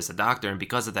than it is a doctor, and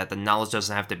because of that, the knowledge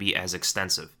doesn't have to be as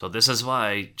extensive. So this is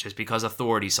why, just because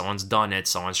authority, someone's done it,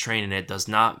 someone's training it, does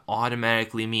not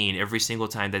automatically mean every single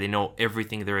time that they know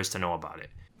everything there is to know about it.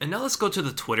 And now let's go to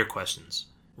the Twitter questions.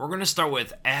 We're going to start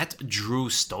with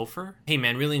 @DrewStouffer. Hey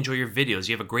man, really enjoy your videos.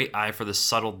 You have a great eye for the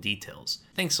subtle details.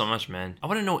 Thanks so much, man. I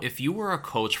want to know, if you were a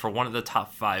coach for one of the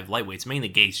top 5 lightweights, mainly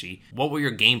Gaethje, what will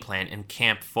your game plan and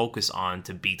camp focus on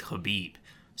to beat Khabib?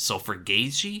 So for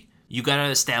Gaethje, you gotta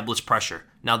establish pressure.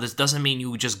 Now, this doesn't mean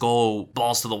you just go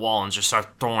balls to the wall and just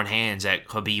start throwing hands at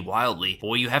Khabib wildly. But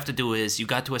what you have to do is you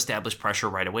got to establish pressure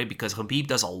right away, because Khabib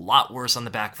does a lot worse on the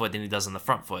back foot than he does on the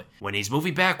front foot. When he's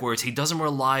moving backwards, he doesn't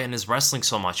rely on his wrestling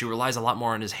so much. He relies a lot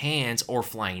more on his hands or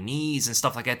flying knees and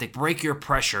stuff like that to break your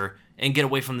pressure and get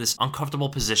away from this uncomfortable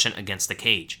position against the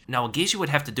cage. Now, what Gaethje would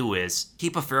have to do is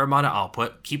keep a fair amount of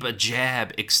output, keep a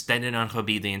jab extended on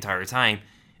Khabib the entire time,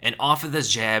 and off of this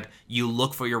jab, you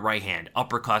look for your right hand,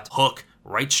 uppercut, hook,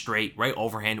 right straight, right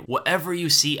overhand. Whatever you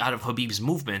see out of Khabib's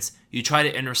movements, you try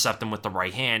to intercept him with the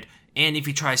right hand, and if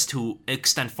he tries to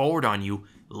extend forward on you,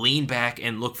 lean back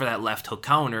and look for that left hook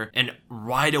counter, and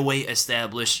right away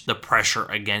establish the pressure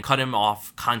again. Cut him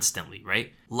off constantly,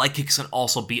 right? Leg kicks can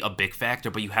also be a big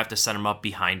factor, but you have to set him up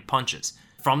behind punches.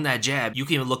 From that jab, you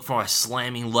can even look for a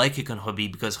slamming leg kick on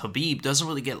Khabib, because Khabib doesn't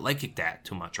really get leg kicked at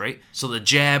too much, right? So the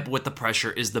jab with the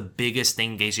pressure is the biggest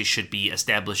thing Gaethje should be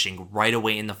establishing right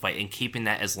away in the fight, and keeping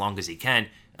that as long as he can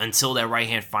until that right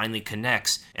hand finally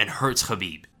connects and hurts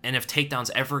Khabib. And if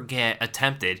takedowns ever get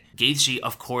attempted, Gaethje,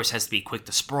 of course, has to be quick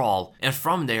to sprawl, and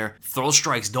from there, throw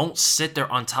strikes. Don't sit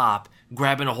there on top,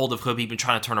 grabbing a hold of Khabib and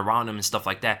trying to turn around him and stuff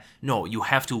like that. No, you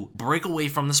have to break away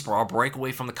from the sprawl, break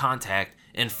away from the contact,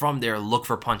 and from there, look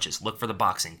for punches, look for the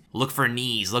boxing, look for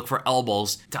knees, look for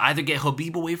elbows to either get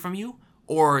Khabib away from you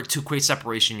or to create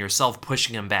separation yourself,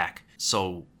 pushing him back.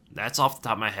 So that's off the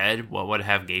top of my head what would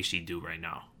have Gaethje do right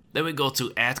now. Then we go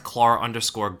to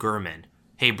 @Clar_Gurman.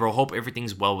 Hey bro, hope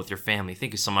everything's well with your family.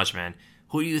 Thank you so much, man.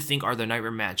 Who do you think are the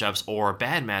nightmare matchups or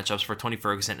bad matchups for Tony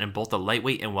Ferguson in both the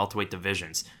lightweight and welterweight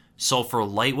divisions? So for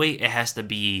lightweight, it has to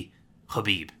be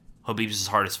Khabib. Khabib's his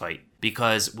hardest fight,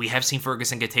 because we have seen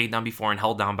Ferguson get taken down before and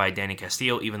held down by Danny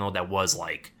Castillo, even though that was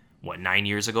like, 9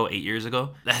 years ago, 8 years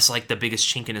ago? That's like the biggest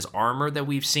chink in his armor that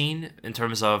we've seen in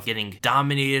terms of getting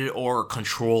dominated or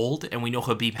controlled, and we know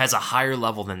Khabib has a higher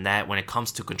level than that when it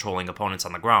comes to controlling opponents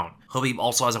on the ground. Khabib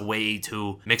also has a way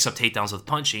to mix up takedowns with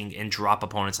punching and drop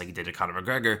opponents like he did to Conor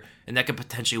McGregor, and that could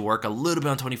potentially work a little bit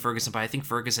on Tony Ferguson, but I think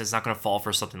Ferguson is not going to fall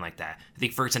for something like that. I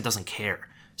think Ferguson doesn't care.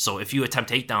 So if you attempt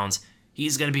takedowns,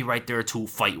 he's going to be right there to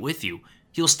fight with you.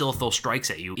 He'll still throw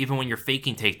strikes at you, even when you're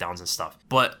faking takedowns and stuff.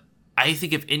 But I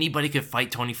think if anybody could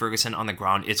fight Tony Ferguson on the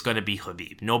ground, it's going to be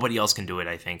Khabib. Nobody else can do it,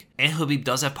 I think. And Khabib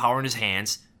does have power in his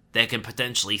hands that can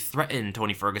potentially threaten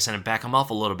Tony Ferguson and back him off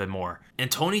a little bit more. And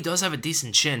Tony does have a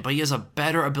decent chin, but he has a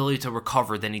better ability to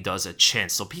recover than he does a chin.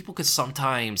 So people could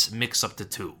sometimes mix up the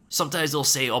two. Sometimes they'll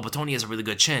say, oh, but Tony has a really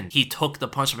good chin. He took the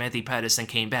punch from Anthony Pettis and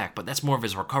came back, but that's more of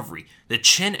his recovery. The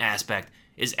chin aspect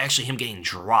is actually him getting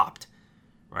dropped,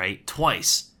 right?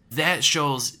 Twice. That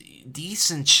shows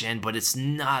decent chin, but it's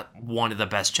not one of the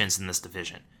best chins in this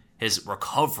division. His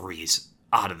recovery's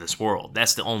out of this world.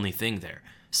 That's the only thing there.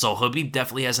 So Khabib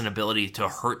definitely has an ability to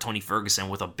hurt Tony Ferguson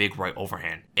with a big right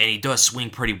overhand. And he does swing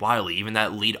pretty wildly, even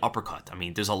that lead uppercut. I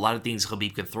mean, there's a lot of things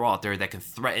Khabib can throw out there that can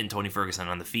threaten Tony Ferguson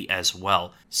on the feet as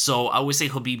well. So I would say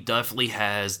Khabib definitely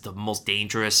has the most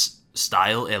dangerous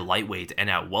style at lightweight, and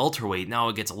at welterweight, now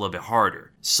it gets a little bit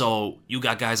harder. So you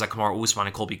got guys like Kamaru Usman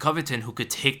and Colby Covington who could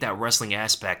take that wrestling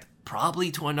aspect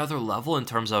probably to another level in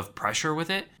terms of pressure with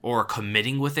it, or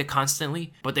committing with it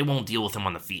constantly, but they won't deal with him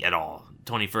on the feet at all.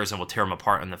 Tony Ferguson will tear him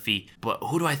apart on the feet. But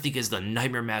who do I think is the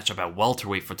nightmare matchup at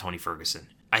welterweight for Tony Ferguson?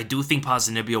 I do think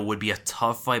Ponzinibbio would be a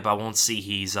tough fight, but I won't see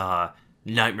he's a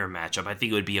nightmare matchup. I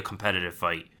think it would be a competitive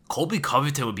fight. Colby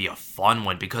Covington would be a fun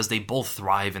one because they both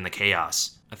thrive in the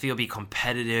chaos. I think it'll be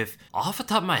competitive. Off the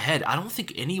top of my head, I don't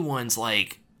think anyone's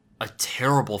like a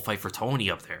terrible fight for Tony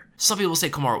up there. Some people say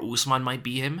Kamaru Usman might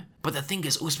be him, but the thing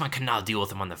is, Usman cannot deal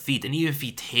with him on the feet, and even if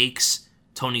he takes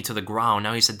Tony to the ground,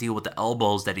 now he has to deal with the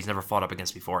elbows that he's never fought up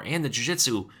against before, and the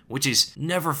jiu-jitsu, which he's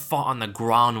never fought on the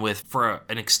ground with for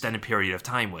an extended period of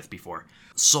time with before.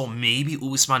 So maybe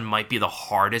Usman might be the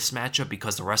hardest matchup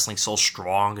because the wrestling's so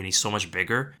strong and he's so much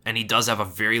bigger, and he does have a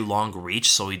very long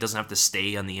reach, so he doesn't have to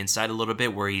stay on the inside a little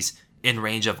bit where he's in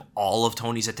range of all of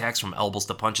Tony's attacks from elbows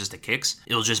to punches to kicks.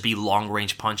 It'll just be long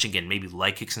range punching and maybe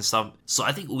leg kicks and stuff. So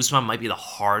I think Usman might be the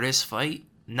hardest fight.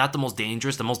 not the most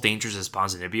dangerous. The most dangerous is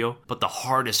Ponzinibbio, but the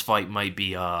hardest fight might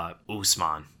be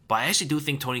Usman. But I actually do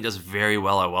think Tony does very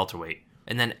well at welterweight.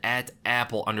 And then at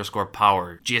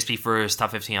Apple_Power, GSP first,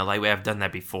 top 15 at lightweight. I've done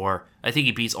that before. I think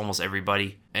he beats almost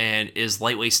everybody. And is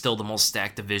lightweight still the most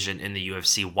stacked division in the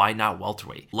UFC? Why not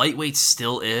welterweight? Lightweight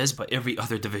still is, but every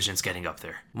other division's getting up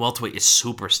there. Welterweight is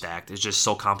super stacked. It's just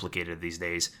so complicated these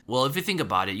days. Well, if you think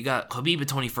about it, you got Khabib and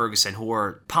Tony Ferguson, who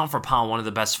are pound for pound one of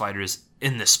the best fighters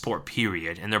in the sport,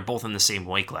 period. And they're both in the same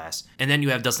weight class. And then you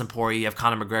have Dustin Poirier, you have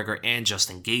Conor McGregor, and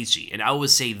Justin Gaethje. And I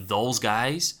would say those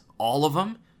guys, all of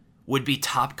them, would be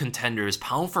top contenders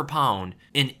pound for pound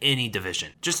in any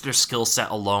division. Just their skill set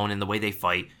alone and the way they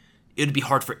fight, it would be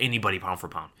hard for anybody pound for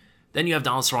pound. Then you have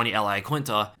Donald Cerrone, Al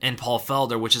Iaquinta, and Paul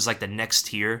Felder, which is like the next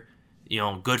tier. You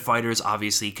know, good fighters,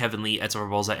 obviously. Kevin Lee, Edson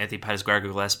Barboza, Anthony Pettis, Gregor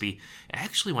Gillespie.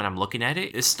 Actually, when I'm looking at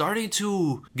it, it's starting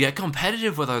to get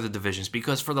competitive with other divisions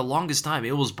because for the longest time,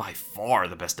 it was by far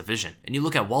the best division. And you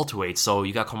look at welterweight, so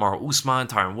you got Kamaru Usman,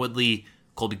 Tyron Woodley,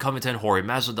 Colby Covington, Jorge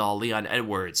Masvidal, Leon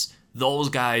Edwards. Those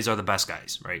guys are the best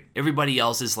guys, right? Everybody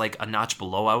else is like a notch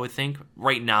below, I would think,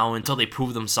 right now until they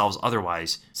prove themselves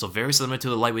otherwise. So very similar to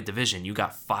the lightweight division, you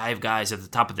got 5 guys at the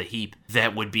top of the heap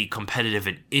that would be competitive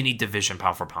in any division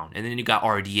pound for pound. And then you got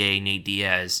RDA, Nate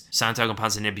Diaz, Santiago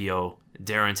Ponzinibbio,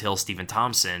 Darren Till, Stephen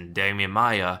Thompson, Damian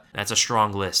Maia. That's a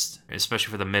strong list, especially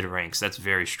for the mid-ranks. That's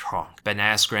very strong. Ben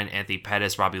Askren, Anthony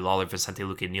Pettis, Robbie Lawler, Vicente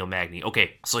Luque, Neil Magny.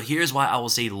 Okay, so here's why I will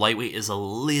say lightweight is a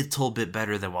little bit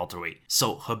better than welterweight.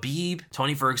 So Khabib,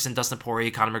 Tony Ferguson, Dustin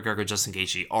Poirier, Conor McGregor, Justin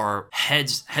Gaethje are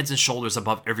heads and shoulders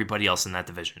above everybody else in that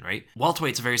division, right?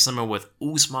 Welterweight's very similar with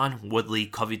Usman, Woodley,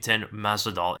 Covington,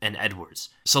 Masvidal, and Edwards.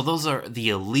 So those are the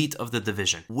elite of the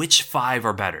division. Which 5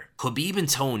 are better? Khabib and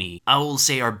Tony, I will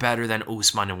say, are better than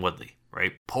Usman and Woodley,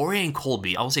 right? Poirier and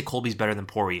Colby, I will say Colby's better than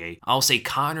Poirier. I will say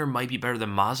Conor might be better than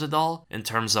Masvidal in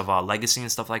terms of legacy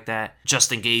and stuff like that.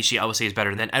 Justin Gaethje, I would say, is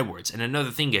better than Edwards. And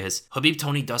another thing is, Khabib,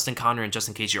 Tony, Dustin, Conor, and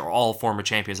Justin Gaethje are all former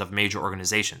champions of major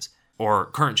organizations, or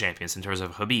current champions in terms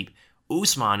of Khabib.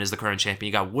 Usman is the current champion.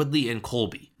 You got Woodley and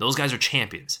Colby. Those guys are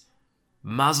champions.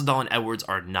 Masvidal and Edwards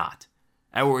are not.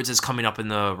 Edwards is coming up in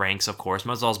the ranks, of course.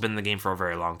 Masvidal's been in the game for a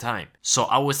very long time. So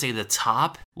I would say the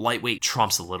top lightweight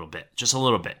trumps a little bit. Just a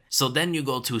little bit. So then you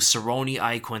go to Cerrone,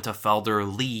 Iaquinta,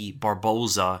 Felder, Lee,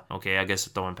 Barboza. Okay, I guess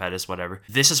throwing Pettis, whatever.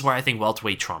 This is where I think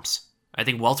welterweight trumps. I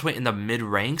think welterweight in the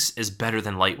mid-ranks is better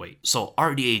than lightweight. So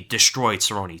RDA destroyed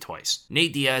Cerrone twice.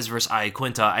 Nate Diaz versus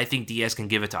Iaquinta, I think Diaz can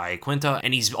give it to Iaquinta,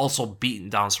 and he's also beaten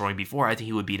down Cerrone before. I think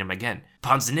he would beat him again.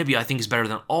 Ponzinibbio, I think, is better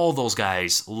than all those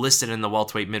guys listed in the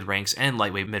welterweight mid-ranks and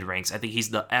lightweight mid-ranks. I think he's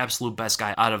the absolute best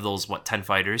guy out of those, 10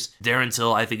 fighters. Darren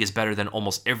Till, I think, is better than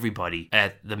almost everybody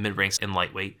at the mid-ranks and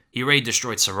lightweight. He already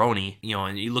destroyed Cerrone,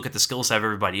 and you look at the skill set of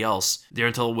everybody else,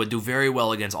 Darren Till would do very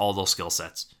well against all those skill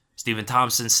sets. Stephen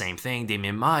Thompson, same thing.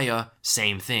 Damian Maia,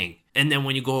 same thing. And then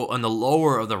when you go on the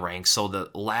lower of the ranks, so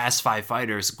the last 5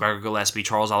 fighters, Gregor Gillespie,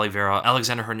 Charles Oliveira,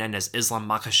 Alexander Hernandez, Islam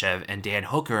Makhachev, and Dan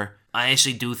Hooker, I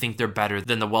actually do think they're better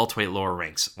than the welterweight lower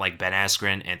ranks, like Ben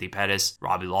Askren, Anthony Pettis,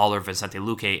 Robbie Lawler, Vicente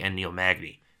Luque, and Neil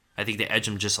Magny. I think they edge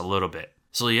them just a little bit.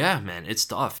 So yeah, man, it's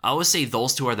tough. I would say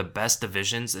those 2 are the best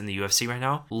divisions in the UFC right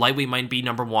now. Lightweight might be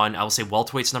number 1. I would say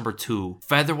welterweight's number 2.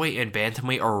 Featherweight and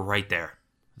bantamweight are right there.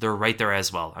 They're right there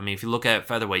as well. I mean, if you look at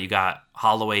featherweight, you got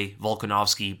Holloway,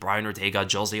 Volkanovski, Brian Ortega,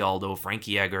 Jose Aldo,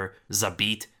 Frankie Edgar,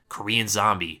 Zabit, Korean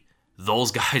Zombie.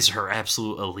 Those guys are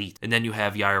absolute elite. And then you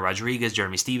have Yair Rodriguez,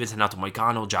 Jeremy Stevens, Renato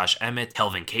Moicano, Josh Emmett,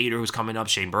 Kelvin Cater, who's coming up,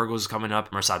 Shane Burgos is coming up,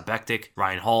 Mirsad Bektik,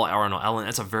 Ryan Hall, Aaron O'Ellen.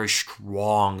 That's a very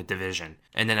strong division.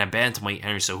 And then at bantamweight,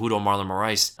 Henry Cejudo, Marlon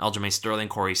Moraes, Aljamain Sterling,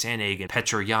 Corey Sandhagen,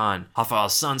 Petr Yan, Rafael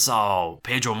Sunsao,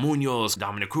 Pedro Munoz,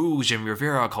 Dominic Cruz, Jimmy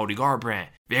Rivera, Cody Garbrandt.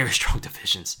 Very strong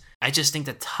divisions. I just think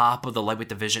the top of the lightweight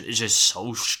division is just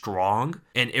so strong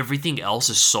and everything else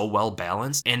is so well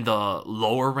balanced and the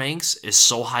lower ranks is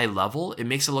so high level, it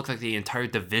makes it look like the entire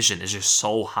division is just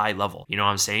so high level. You know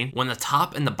what I'm saying? When the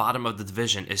top and the bottom of the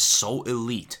division is so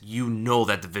elite, you know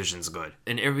that division's good.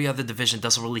 And every other division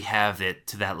doesn't really have it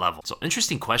to that level. So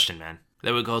interesting question, man.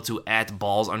 Then we go to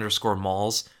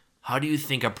 @balls_malls. How do you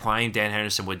think a prime Dan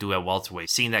Henderson would do at welterweight,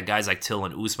 seeing that guys like Till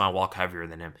and Usman walk heavier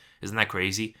than him? Isn't that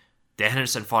crazy? Dan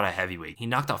Henderson fought at heavyweight. He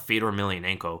knocked out Fedor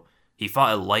Emelianenko. He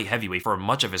fought at light heavyweight for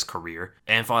much of his career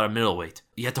and fought at middleweight.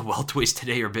 Yet the welterweights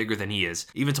today are bigger than he is.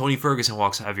 Even Tony Ferguson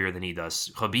walks heavier than he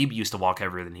does. Khabib used to walk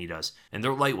heavier than he does. And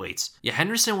they're lightweights. Yeah,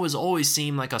 Henderson was always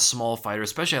seemed like a small fighter,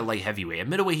 especially at light heavyweight. At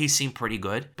middleweight, he seemed pretty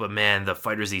good. But man, the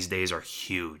fighters these days are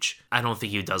huge. I don't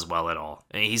think he does well at all.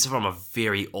 I mean, he's from a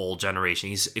very old generation.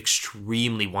 He's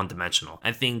extremely one-dimensional.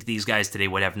 I think these guys today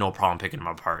would have no problem picking him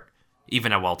apart.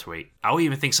 even at welterweight. I would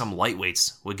even think some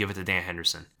lightweights would give it to Dan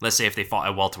Henderson. Let's say if they fought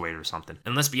at welterweight or something.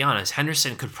 And let's be honest,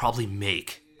 Henderson could probably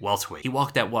make welterweight. He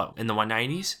walked at what, in the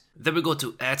 190s? Then we go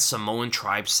to at Samoan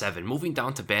Tribe 7. Moving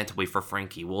down to bantamweight for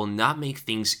Frankie will not make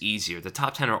things easier. The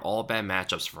top 10 are all bad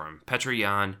matchups for him. Petr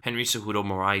Yan, Henry Cejudo,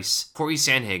 Moraes, Corey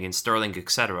Sandhagen, Sterling,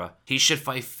 etc. He should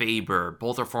fight Faber.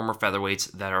 Both are former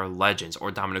featherweights that are legends. Or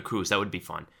Dominic Cruz. That would be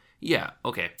fun. Yeah,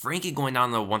 okay. Frankie going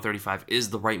down to 135 is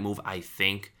the right move, I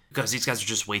think. Because these guys are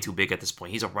just way too big at this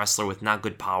point. He's a wrestler with not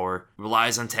good power,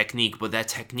 relies on technique, but that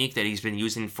technique that he's been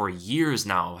using for years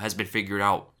now has been figured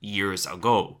out years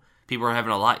ago. People are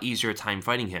having a lot easier time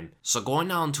fighting him. So going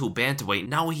down to bantamweight,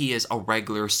 now he is a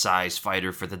regular size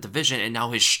fighter for the division, and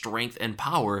now his strength and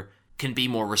power can be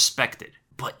more respected.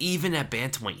 But even at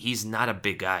bantamweight, he's not a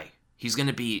big guy. He's going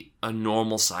to be a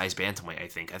normal size bantamweight, I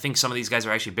think. I think some of these guys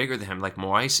are actually bigger than him, like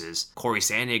Moraes is. Corey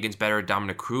Sandhagen's better.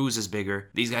 Dominic Cruz is bigger.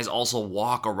 These guys also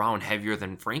walk around heavier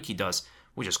than Frankie does,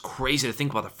 which is crazy to think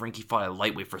about that Frankie fought at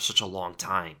lightweight for such a long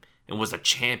time and was a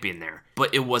champion there.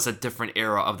 But it was a different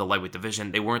era of the lightweight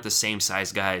division. They weren't the same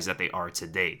size guys that they are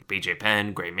today. BJ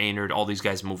Penn, Gray Maynard, all these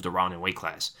guys moved around in weight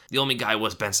class. The only guy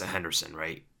was Benson Henderson,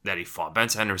 right? That he fought.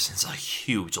 Benson Henderson's a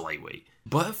huge lightweight.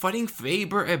 But fighting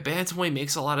Faber at bantamweight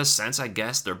makes a lot of sense, I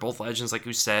guess. They're both legends, like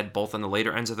you said, both on the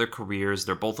later ends of their careers.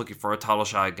 They're both looking for a title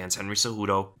shot against Henry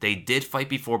Cejudo. They did fight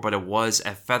before, but it was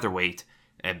at featherweight.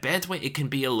 At bantamweight, it can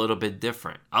be a little bit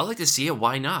different. I like to see it.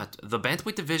 Why not? The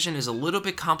bantamweight division is a little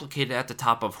bit complicated at the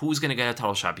top of who's going to get a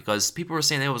title shot, because people were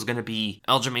saying that it was going to be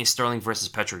Aljamain Sterling versus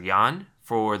Petr Yan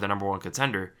for the number one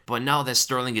contender. But now that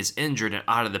Sterling is injured and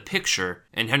out of the picture,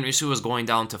 and Henry Cejudo is going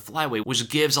down to flyweight, which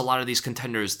gives a lot of these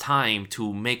contenders time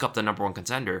to make up the number one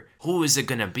contender, who is it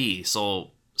going to be?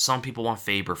 So some people want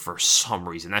Faber for some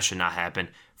reason. That should not happen.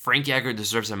 Frankie Edgar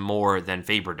deserves him more than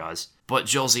Faber does. But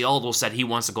Jose Aldo said he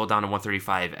wants to go down to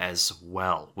 135 as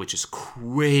well, which is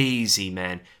crazy,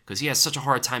 man, because he has such a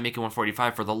hard time making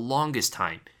 145 for the longest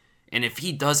time. And if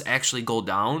he does actually go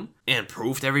down and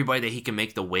prove to everybody that he can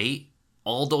make the weight,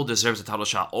 Aldo deserves a title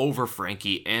shot over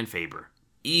Frankie and Faber.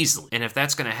 Easily. And if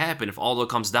that's going to happen, if Aldo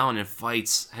comes down and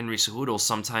fights Henry Cejudo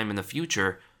sometime in the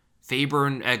future, Faber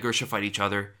and Edgar should fight each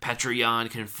other. Petr Yan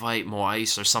can fight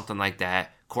Moraes or something like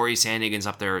that. Corey Sandhagen's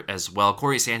up there as well.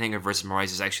 Corey Sandhagen versus Moraes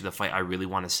is actually the fight I really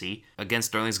want to see. Again,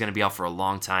 Sterling's going to be out for a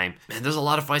long time. Man, there's a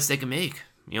lot of fights they can make.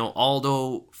 You know,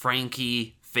 Aldo,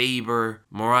 Frankie, Faber,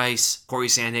 Moraes, Corey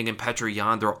Sandhagen, Petr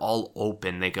Yan, they're all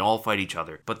open. They can all fight each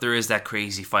other. But there is that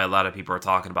crazy fight a lot of people are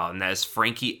talking about, and that is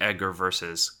Frankie Edgar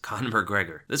versus Conor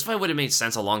McGregor. This fight would have made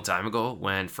sense a long time ago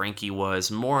when Frankie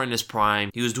was more in his prime.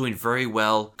 He was doing very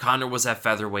well. Conor was at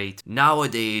featherweight.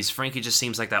 Nowadays, Frankie just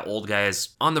seems like that old guy is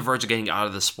on the verge of getting out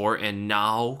of the sport, and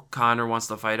now Conor wants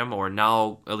to fight him, or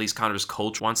now at least Conor's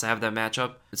coach wants to have that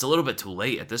matchup. It's a little bit too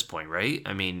late at this point, right?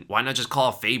 I mean, why not just call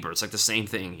it Faber? It's like the same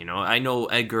thing, you know? I know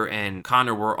Edgar and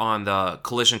Conor were on the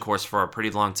collision course for a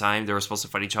pretty long time. They were supposed to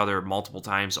fight each other multiple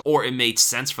times, or it made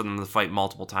sense for them to fight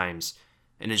multiple times,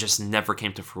 and it just never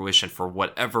came to fruition for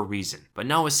whatever reason. But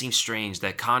now it seems strange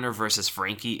that Conor versus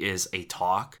Frankie is a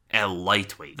talk at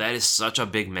lightweight. That is such a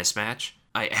big mismatch.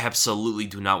 I absolutely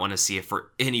do not want to see it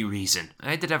for any reason.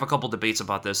 I did have a couple debates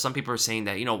about this. Some people are saying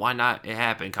that, you know, why not it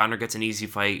happen? Conor gets an easy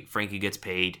fight, Frankie gets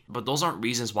paid. But those aren't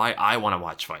reasons why I want to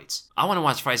watch fights. I want to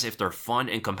watch fights if they're fun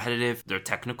and competitive, they're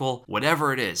technical,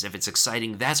 whatever it is. If it's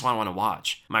exciting, that's what I want to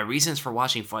watch. My reasons for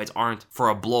watching fights aren't for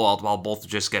a blowout while both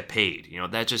just get paid. You know,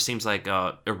 that just seems like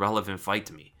a irrelevant fight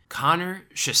to me. Conor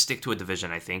should stick to a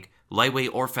division, I think,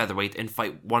 lightweight or featherweight, and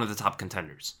fight one of the top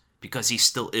contenders. Because he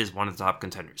still is one of the top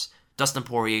contenders. Dustin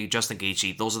Poirier, Justin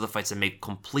Gaethje, those are the fights that make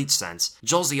complete sense.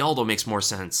 Jose Aldo makes more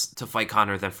sense to fight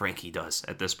Conor than Frankie does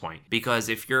at this point. Because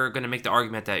if you're going to make the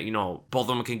argument that, you know, both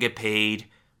of them can get paid,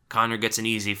 Conor gets an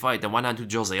easy fight, then why not do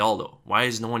Jose Aldo? Why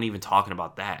is no one even talking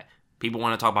about that? People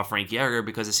want to talk about Frankie Edgar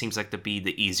because it seems like to be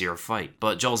the easier fight.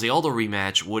 But Jose Aldo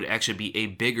rematch would actually be a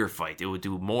bigger fight. It would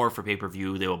do more for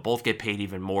pay-per-view. They will both get paid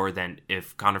even more than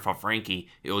if Conor fought Frankie.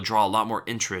 It will draw a lot more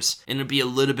interest. And it'll be a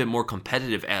little bit more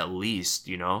competitive at least,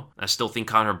 you know? I still think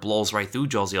Conor blows right through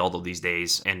Jose Aldo these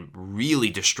days and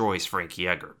really destroys Frankie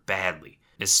Edgar badly.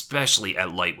 Especially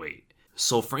at lightweight.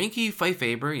 So Frankie fight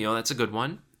Faber, you know, that's a good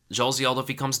one. Jose Aldo, if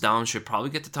he comes down, should probably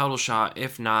get the title shot.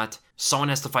 If not, someone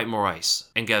has to fight Moraes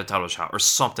and get a title shot or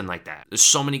something like that. There's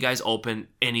so many guys open,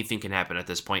 anything can happen at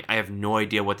this point. I have no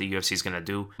idea what the UFC is going to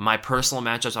do. My personal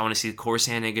matchups, I want to see Corey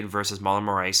Sandhagen versus Marlon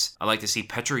Moraes. I'd like to see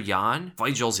Petr Yan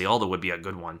fight Jose Aldo would be a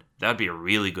good one. That would be a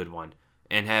really good one.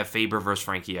 And have Faber versus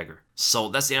Frankie Edgar. So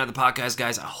that's the end of the podcast,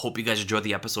 guys. I hope you guys enjoyed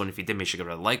the episode. And if you did, make sure to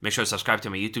give it a like. Make sure to subscribe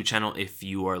to my YouTube channel if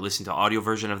you are listening to audio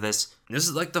version of this. This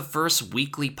is like the first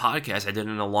weekly podcast I did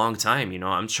in a long time.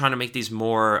 I'm trying to make these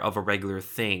more of a regular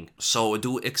thing. So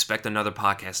do expect another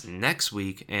podcast next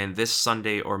week. And this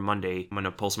Sunday or Monday, I'm going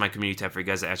to post my community tab for you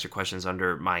guys to ask your questions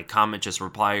under my comment. Just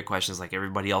reply your questions like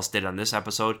everybody else did on this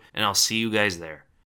episode. And I'll see you guys there.